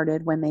I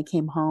started when they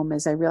came home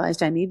is I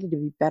realized I needed to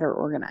be better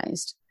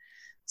organized.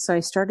 So I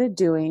started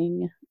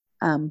doing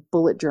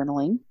bullet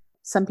journaling.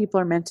 Some people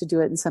are meant to do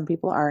it and some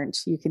people aren't.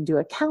 You can do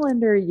a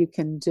calendar, you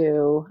can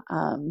do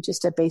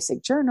just a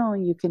basic journal,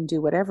 you can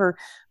do whatever.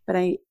 But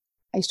I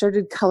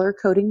started color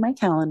coding my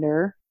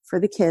calendar for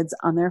the kids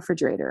on their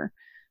refrigerator.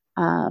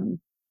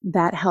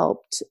 That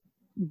helped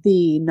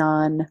the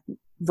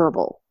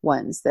non-verbal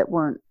ones that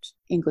weren't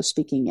English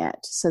speaking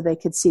yet. So they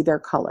could see their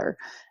color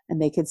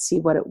and they could see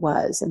what it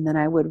was. And then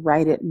I would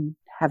write it and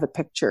have a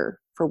picture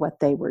for what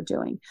they were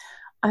doing.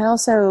 I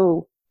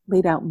also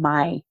laid out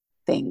my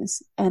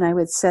things and I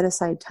would set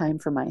aside time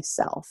for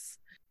myself.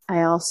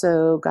 I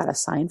also got a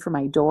sign for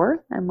my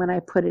door. And when I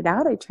put it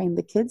out, I trained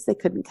the kids. They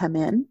couldn't come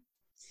in.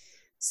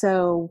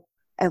 So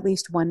at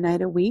least one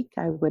night a week,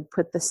 I would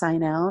put the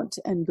sign out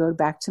and go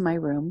back to my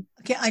room.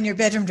 Okay, on your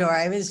bedroom door.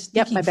 I was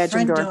thinking my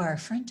bedroom door.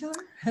 Front door?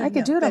 I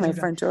could do it on my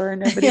front door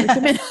and nobody would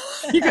come in.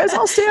 You guys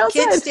all stay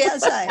outside. Kids stay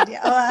outside.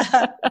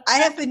 Yeah. I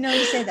have been known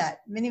to say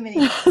that many,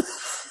 many times.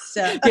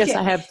 So, okay. Yes,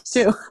 I have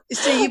too.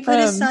 So you put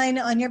a sign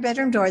on your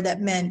bedroom door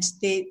that meant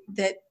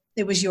that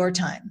it was your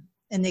time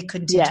and they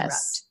couldn't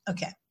interrupt.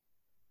 Okay.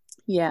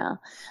 Yeah.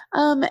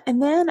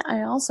 And then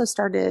I also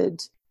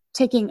started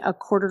taking a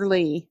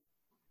quarterly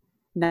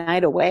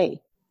night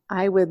away.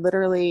 I would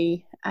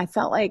literally, I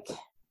felt like,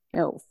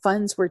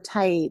 funds were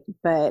tight,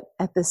 but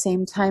at the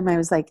same time, I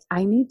was like,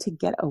 I need to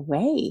get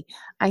away.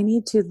 I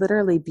need to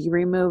literally be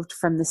removed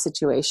from the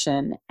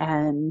situation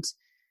and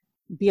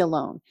be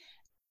alone.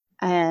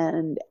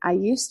 And I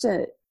used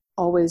to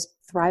always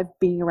thrive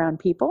being around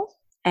people.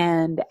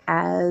 And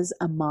as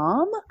a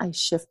mom, I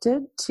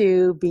shifted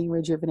to being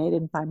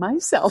rejuvenated by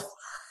myself.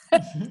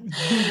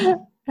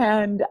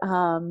 And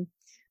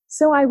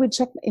so I would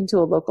check into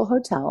a local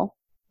hotel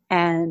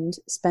and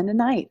spend a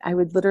night. I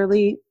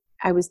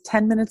was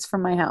 10 minutes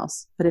from my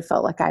house, but it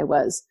felt like I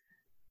was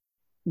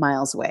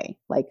miles away,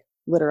 like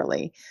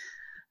literally.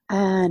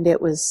 And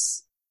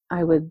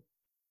I would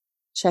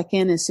check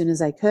in as soon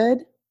as I could.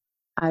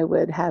 I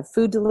would have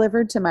food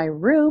delivered to my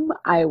room.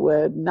 I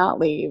would not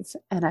leave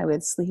and I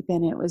would sleep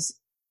in. It was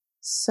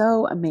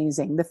so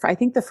amazing. I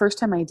think the first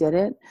time I did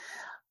it,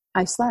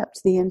 I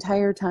slept the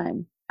entire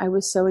time. I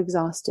was so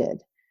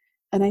exhausted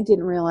and I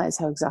didn't realize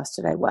how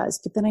exhausted I was.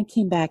 But then I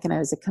came back and I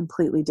was a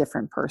completely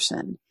different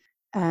person.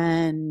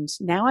 And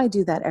now I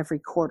do that every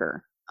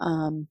quarter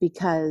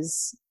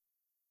because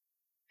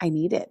I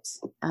need it.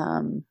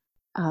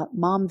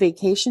 Mom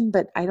vacation,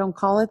 but I don't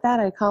call it that.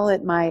 I call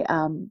it my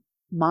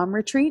mom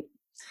retreat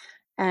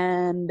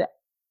and,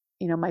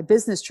 my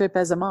business trip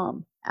as a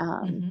mom.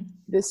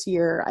 This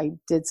year I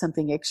did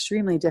something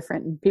extremely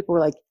different and people were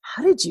like,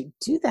 how did you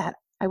do that?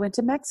 I went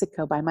to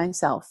Mexico by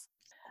myself.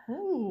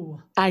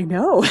 Ooh. I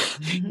know.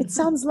 It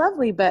sounds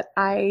lovely, but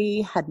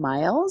I had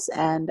miles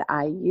and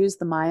I used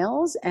the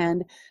miles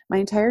and my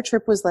entire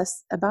trip was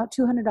about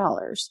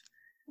 $200.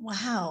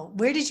 Wow.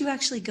 Where did you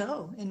actually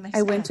go in Mexico?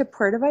 I went to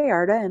Puerto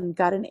Vallarta and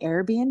got an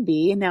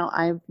Airbnb. Now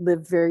I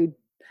live very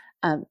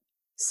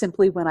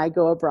simply when I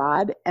go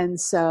abroad. And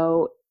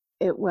so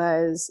it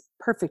was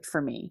perfect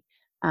for me.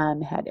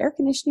 Had air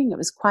conditioning. It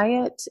was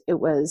quiet. It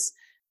was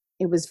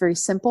very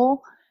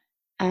simple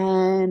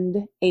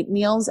and ate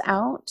meals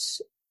out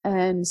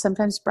and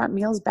sometimes brought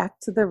meals back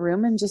to the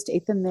room and just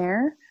ate them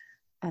there.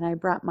 And I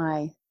brought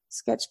my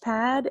sketch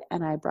pad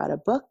and I brought a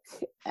book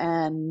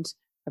and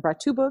I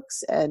brought 2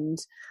 books and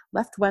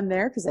left one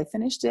there because I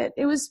finished it.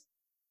 It was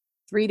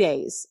 3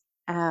 days.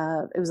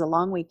 It was a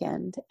long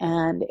weekend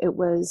and it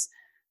was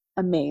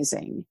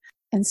amazing.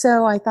 And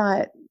so I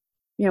thought,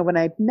 when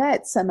I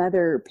met some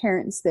other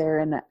parents there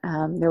and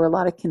there were a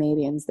lot of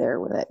Canadians there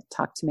that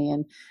talked to me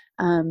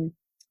and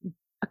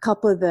a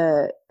couple of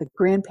the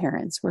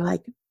grandparents were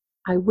like,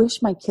 I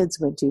wish my kids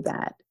would do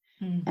that.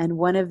 And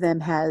one of them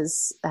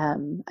has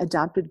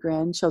adopted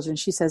grandchildren.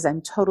 She says,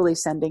 I'm totally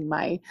sending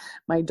my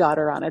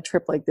daughter on a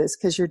trip like this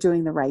because you're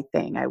doing the right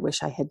thing. I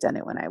wish I had done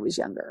it when I was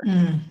younger.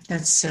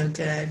 That's so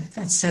good.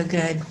 That's so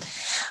good.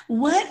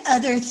 What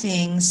other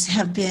things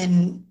have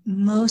been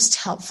most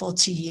helpful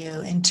to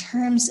you in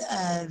terms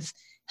of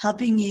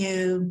helping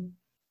you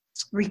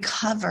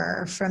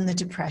recover from the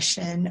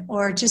depression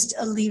or just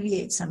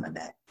alleviate some of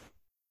it?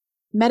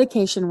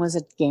 Medication was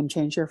a game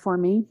changer for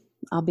me.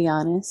 I'll be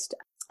honest.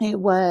 It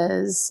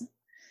was,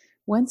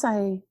 once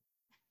I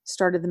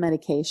started the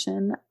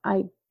medication,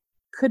 I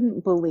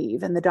couldn't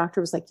believe, and the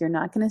doctor was like, you're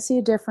not going to see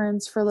a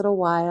difference for a little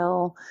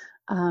while,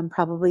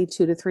 probably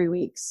 2 to 3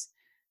 weeks.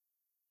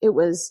 It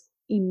was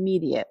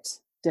immediate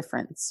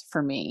difference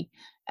for me.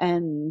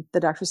 And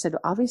the doctor said,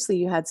 obviously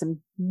you had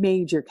some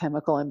major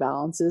chemical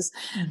imbalances.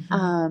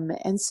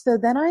 And so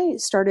then I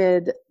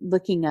started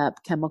looking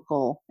up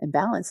chemical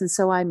imbalance. And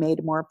so I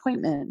made more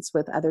appointments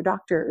with other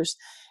doctors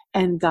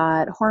and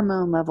got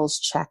hormone levels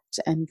checked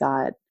and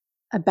got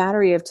a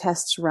battery of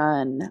tests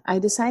run. I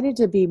decided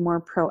to be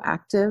more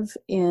proactive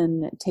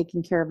in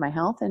taking care of my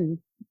health and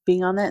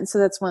being on that. And so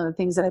that's one of the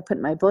things that I put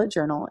in my bullet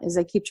journal is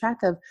I keep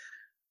track of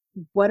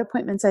what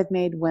appointments I've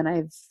made when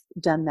I've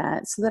done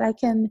that so that I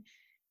can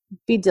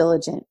be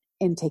diligent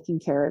in taking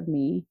care of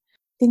me.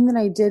 Thing that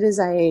I did is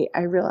I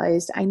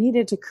realized I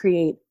needed to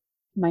create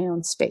my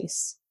own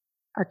space.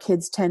 Our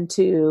kids tend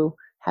to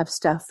have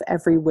stuff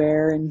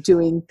everywhere and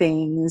doing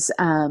things.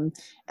 And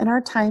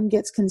our time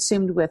gets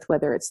consumed with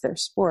whether it's their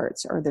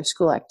sports or their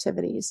school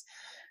activities.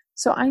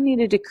 So I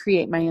needed to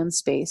create my own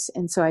space.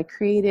 And so I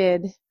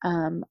created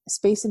a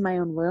space in my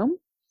own room.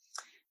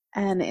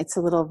 And it's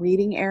a little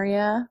reading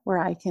area where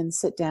I can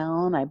sit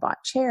down. I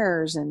bought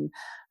chairs and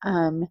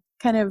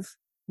kind of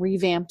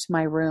revamped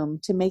my room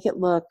to make it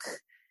look,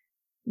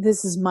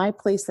 this is my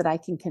place that I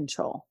can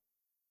control.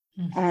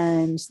 Mm-hmm.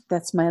 And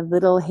that's my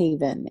little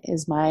haven,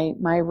 is my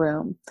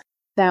room.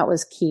 That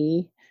was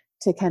key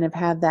to kind of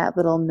have that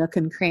little nook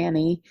and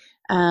cranny.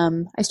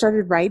 I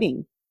started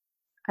writing.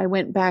 I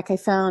went back, I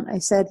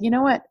said, you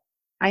know what?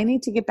 I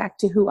need to get back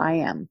to who I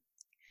am.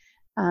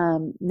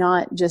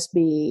 Not just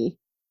be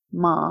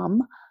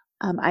mom.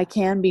 I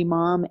can be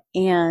mom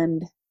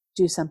and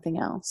do something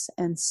else.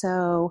 And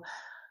so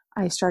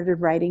I started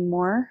writing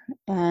more,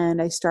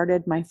 and I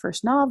started my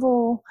first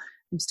novel.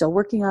 I'm still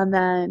working on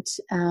that.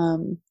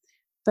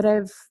 But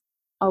I've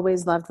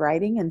always loved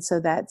writing. And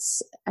so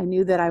I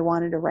knew that I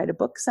wanted to write a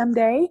book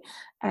someday.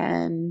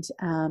 And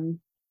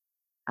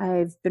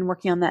I've been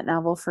working on that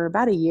novel for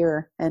about a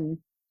year. And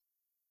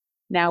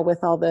now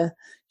with all the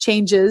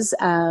changes,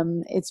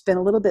 it's been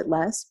a little bit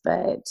less,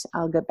 but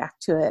I'll get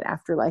back to it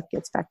after life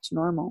gets back to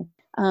normal.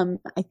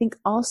 I think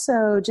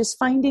also just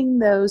finding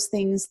those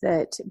things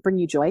that bring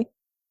you joy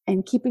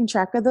and keeping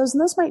track of those.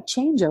 And those might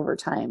change over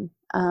time.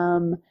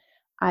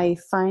 I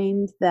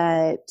find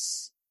that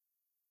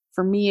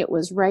for me, it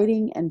was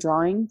writing and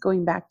drawing,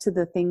 going back to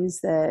the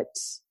things that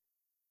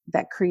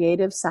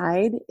creative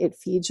side, it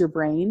feeds your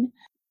brain.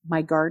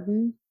 My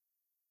garden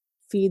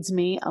feeds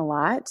me a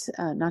lot,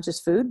 not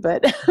just food,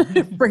 but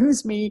it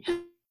brings me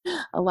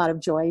a lot of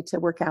joy to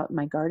work out in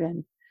my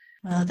garden.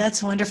 Well,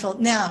 that's wonderful.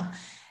 Now,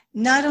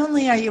 not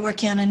only are you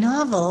working on a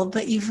novel,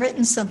 but you've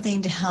written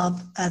something to help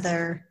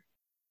other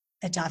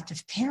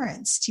adoptive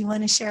parents. Do you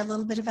want to share a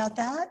little bit about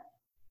that?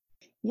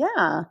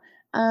 Yeah.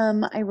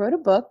 I wrote a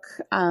book.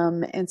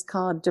 It's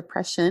called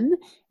Depression,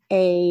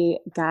 a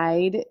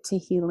guide to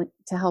healing,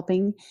 to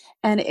helping.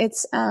 And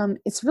it's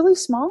really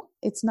small.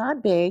 It's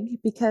not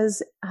big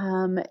because,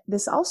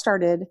 this all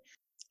started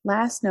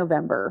last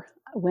November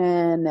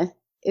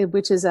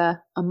which is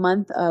a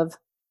month of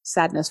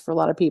sadness for a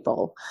lot of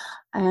people.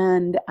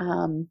 And,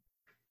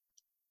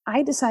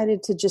 I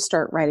decided to just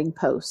start writing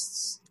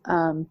posts,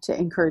 to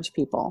encourage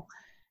people.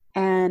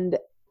 And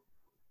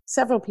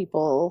several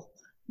people,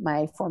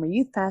 my former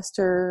youth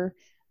pastor,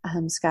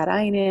 Scott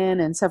Einen,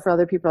 and several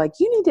other people, like,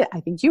 you need to, I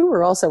think you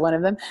were also one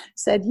of them,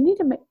 said, you need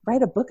to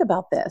write a book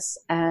about this.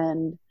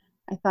 And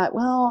I thought,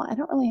 well, I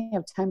don't really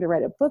have time to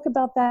write a book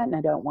about that. And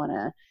I don't want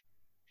to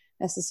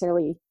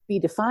necessarily be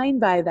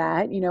defined by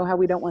that, how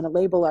we don't want to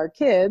label our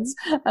kids.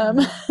 But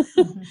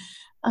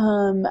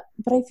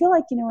I feel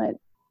like, what,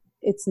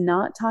 it's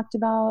not talked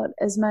about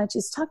as much.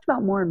 It's talked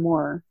about more and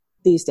more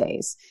these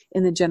days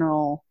in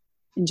general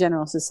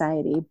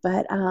society.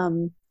 But,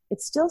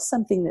 it's still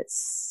something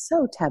that's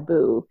so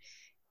taboo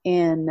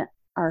in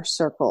our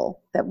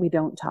circle that we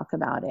don't talk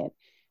about it.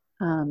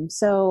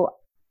 So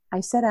I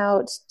set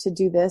out to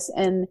do this,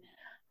 and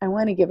I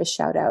want to give a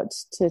shout out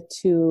to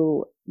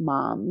two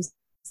moms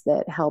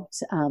that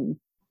helped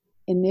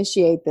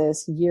initiate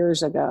this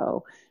years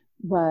ago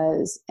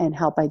and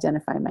help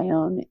identify my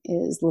own,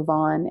 is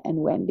Levon and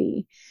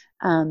Wendy.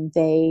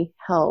 They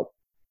helped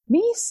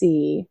me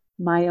see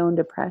my own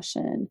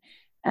depression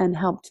and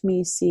helped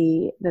me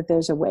see that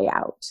there's a way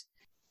out.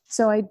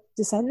 So I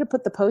decided to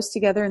put the post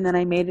together, and then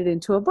I made it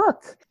into a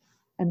book.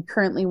 I'm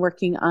currently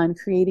working on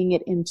creating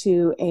it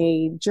into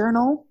a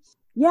journal.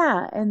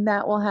 Yeah, and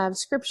that will have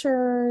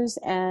scriptures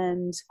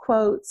and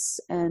quotes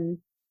and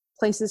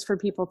places for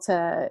people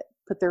to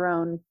put their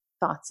own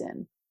thoughts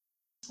in.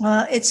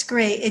 Well, it's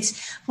great.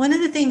 It's one of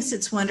the things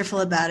that's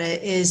wonderful about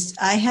it is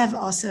I have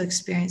also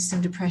experienced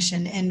some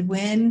depression. And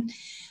when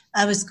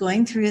I was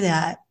going through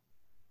that,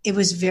 it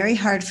was very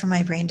hard for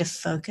my brain to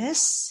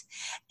focus.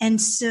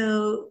 And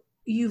so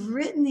you've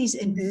written these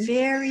in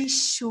very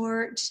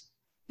short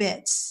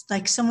bits,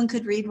 like someone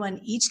could read one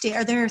each day.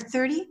 Are there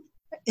 30?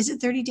 Is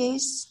it 30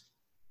 days?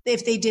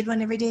 If they did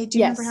one every day? Do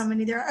you remember how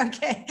many there are?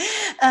 Okay.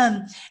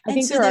 I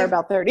think so there are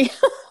about 30.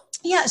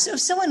 Yeah. So if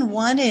someone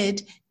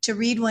wanted to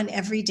read one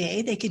every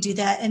day, they could do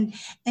that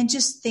and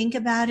just think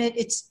about it.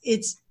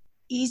 It's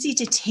easy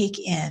to take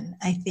in,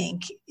 I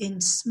think,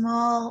 in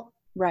small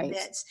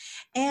bits.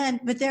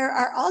 But there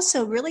are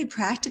also really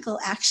practical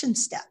action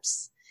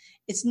steps.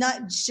 It's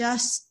not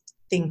just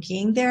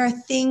thinking. There are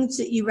things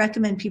that you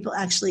recommend people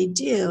actually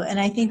do. And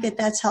I think that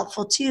that's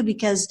helpful too,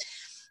 because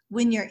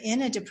when you're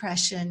in a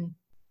depression,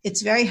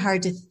 it's very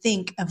hard to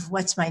think of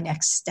what's my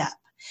next step.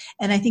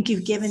 And I think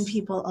you've given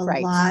people a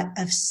lot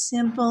of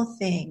simple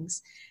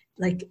things.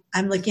 Like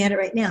I'm looking at it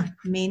right now.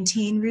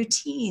 Maintain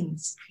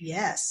routines.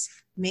 Yes.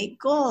 Make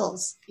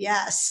goals.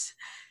 Yes.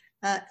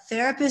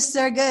 Therapists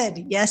are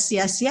good. Yes,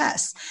 yes,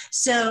 yes.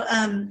 So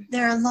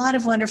there are a lot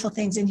of wonderful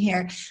things in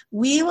here.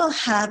 We will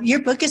have,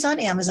 your book is on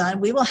Amazon.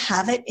 We will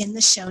have it in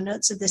the show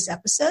notes of this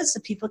episode so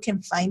people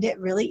can find it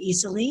really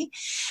easily.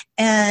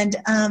 And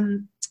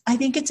I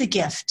think it's a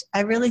gift.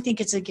 I really think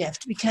it's a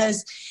gift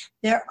because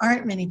there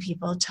aren't many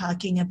people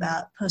talking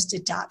about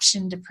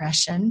post-adoption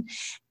depression.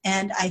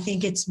 And I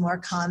think it's more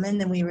common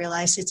than we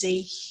realize. It's a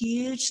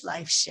huge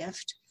life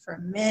shift for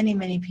many,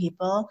 many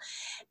people.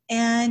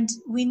 And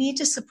we need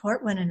to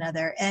support one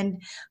another.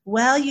 And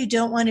while you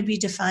don't want to be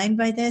defined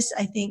by this,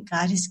 I think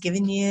God has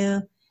given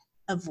you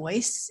a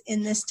voice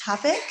in this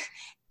topic,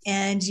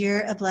 and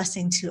you're a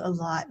blessing to a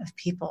lot of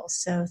people.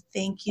 So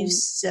thank you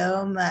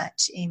so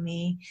much,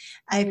 Amy.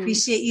 I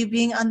appreciate you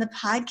being on the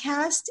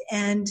podcast,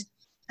 and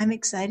I'm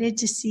excited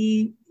to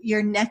see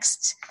your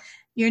next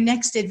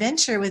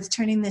adventure with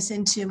turning this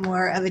into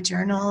more of a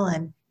journal,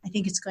 and I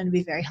think it's going to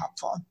be very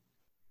helpful.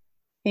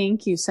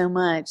 Thank you so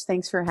much.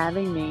 Thanks for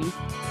having me.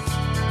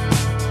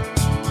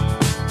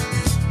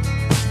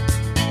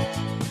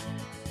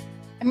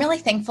 I'm really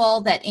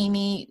thankful that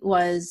Amy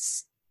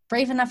was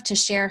brave enough to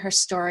share her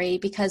story,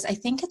 because I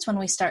think it's when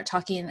we start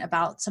talking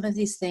about some of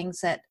these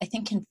things that I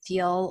think can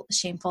feel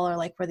shameful or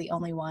like we're the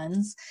only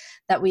ones,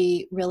 that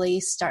we really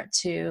start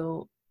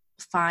to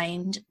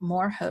find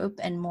more hope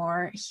and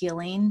more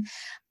healing.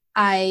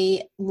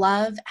 I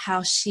love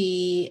how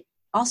she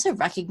also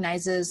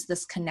recognizes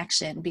this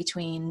connection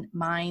between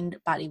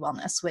mind-body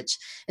wellness, which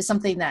is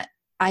something that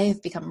I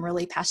have become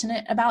really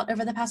passionate about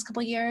over the past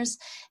couple of years.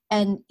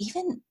 And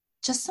even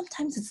just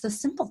sometimes it's the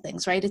simple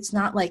things, right? It's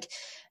not like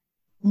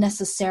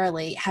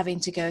necessarily having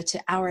to go to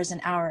hours and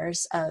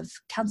hours of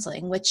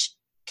counseling, which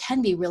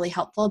can be really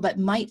helpful, but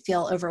might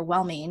feel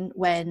overwhelming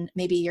when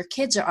maybe your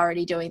kids are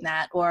already doing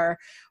that, or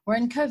we're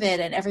in COVID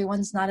and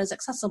everyone's not as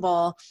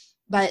accessible.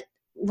 But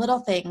little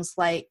things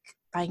like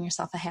buying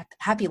yourself a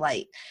happy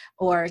light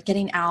or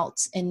getting out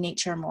in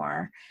nature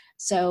more.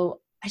 So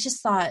I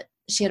just thought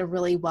she had a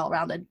really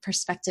well-rounded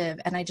perspective,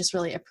 and I just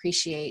really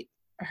appreciate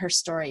her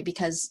story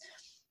because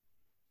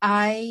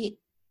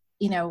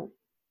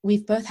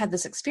we've both had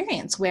this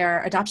experience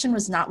where adoption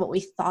was not what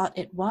we thought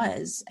it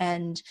was.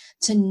 And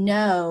to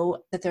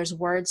know that there's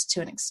words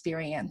to an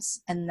experience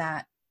and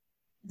that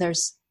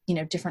there's,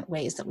 different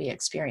ways that we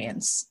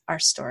experience our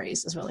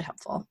stories is really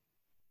helpful.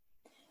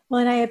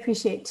 Well, and I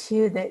appreciate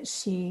too that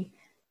she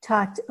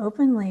talked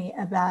openly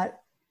about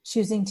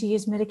choosing to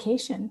use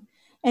medication.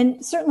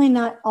 And certainly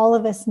not all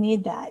of us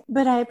need that,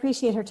 but I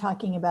appreciate her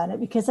talking about it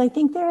because I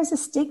think there is a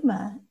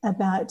stigma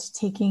about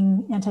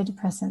taking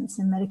antidepressants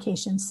and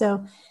medication.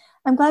 So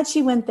I'm glad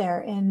she went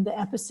there in the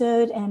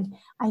episode, and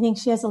I think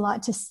she has a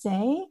lot to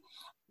say.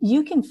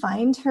 You can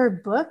find her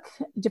book,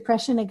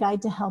 Depression, A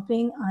Guide to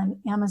Helping, on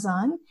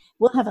Amazon.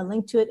 We'll have a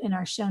link to it in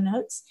our show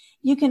notes.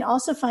 You can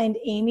also find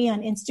Amy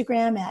on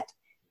Instagram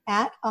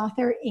at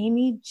author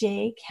Amy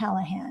J.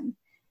 Callahan.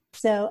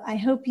 So I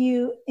hope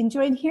you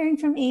enjoyed hearing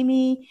from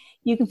Amy.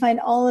 You can find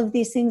all of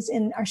these things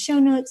in our show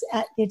notes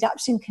at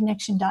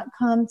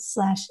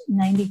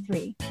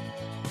theadoptionconnection.com/93.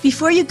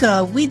 Before you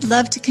go, we'd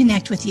love to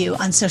connect with you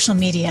on social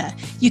media.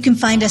 You can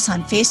find us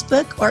on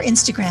Facebook or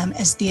Instagram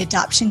as The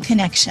Adoption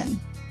Connection.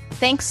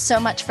 Thanks so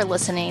much for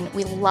listening.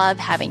 We love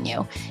having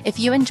you. If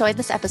you enjoyed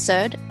this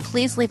episode,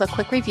 please leave a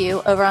quick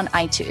review over on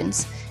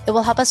iTunes. It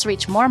will help us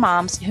reach more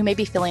moms who may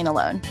be feeling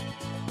alone.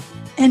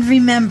 And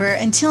remember,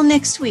 until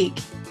next week,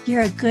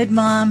 you're a good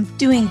mom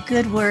doing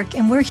good work,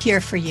 and we're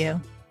here for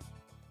you.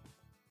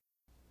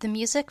 The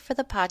music for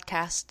the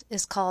podcast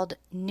is called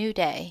New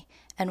Day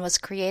and was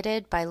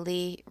created by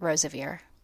Lee Rosevere.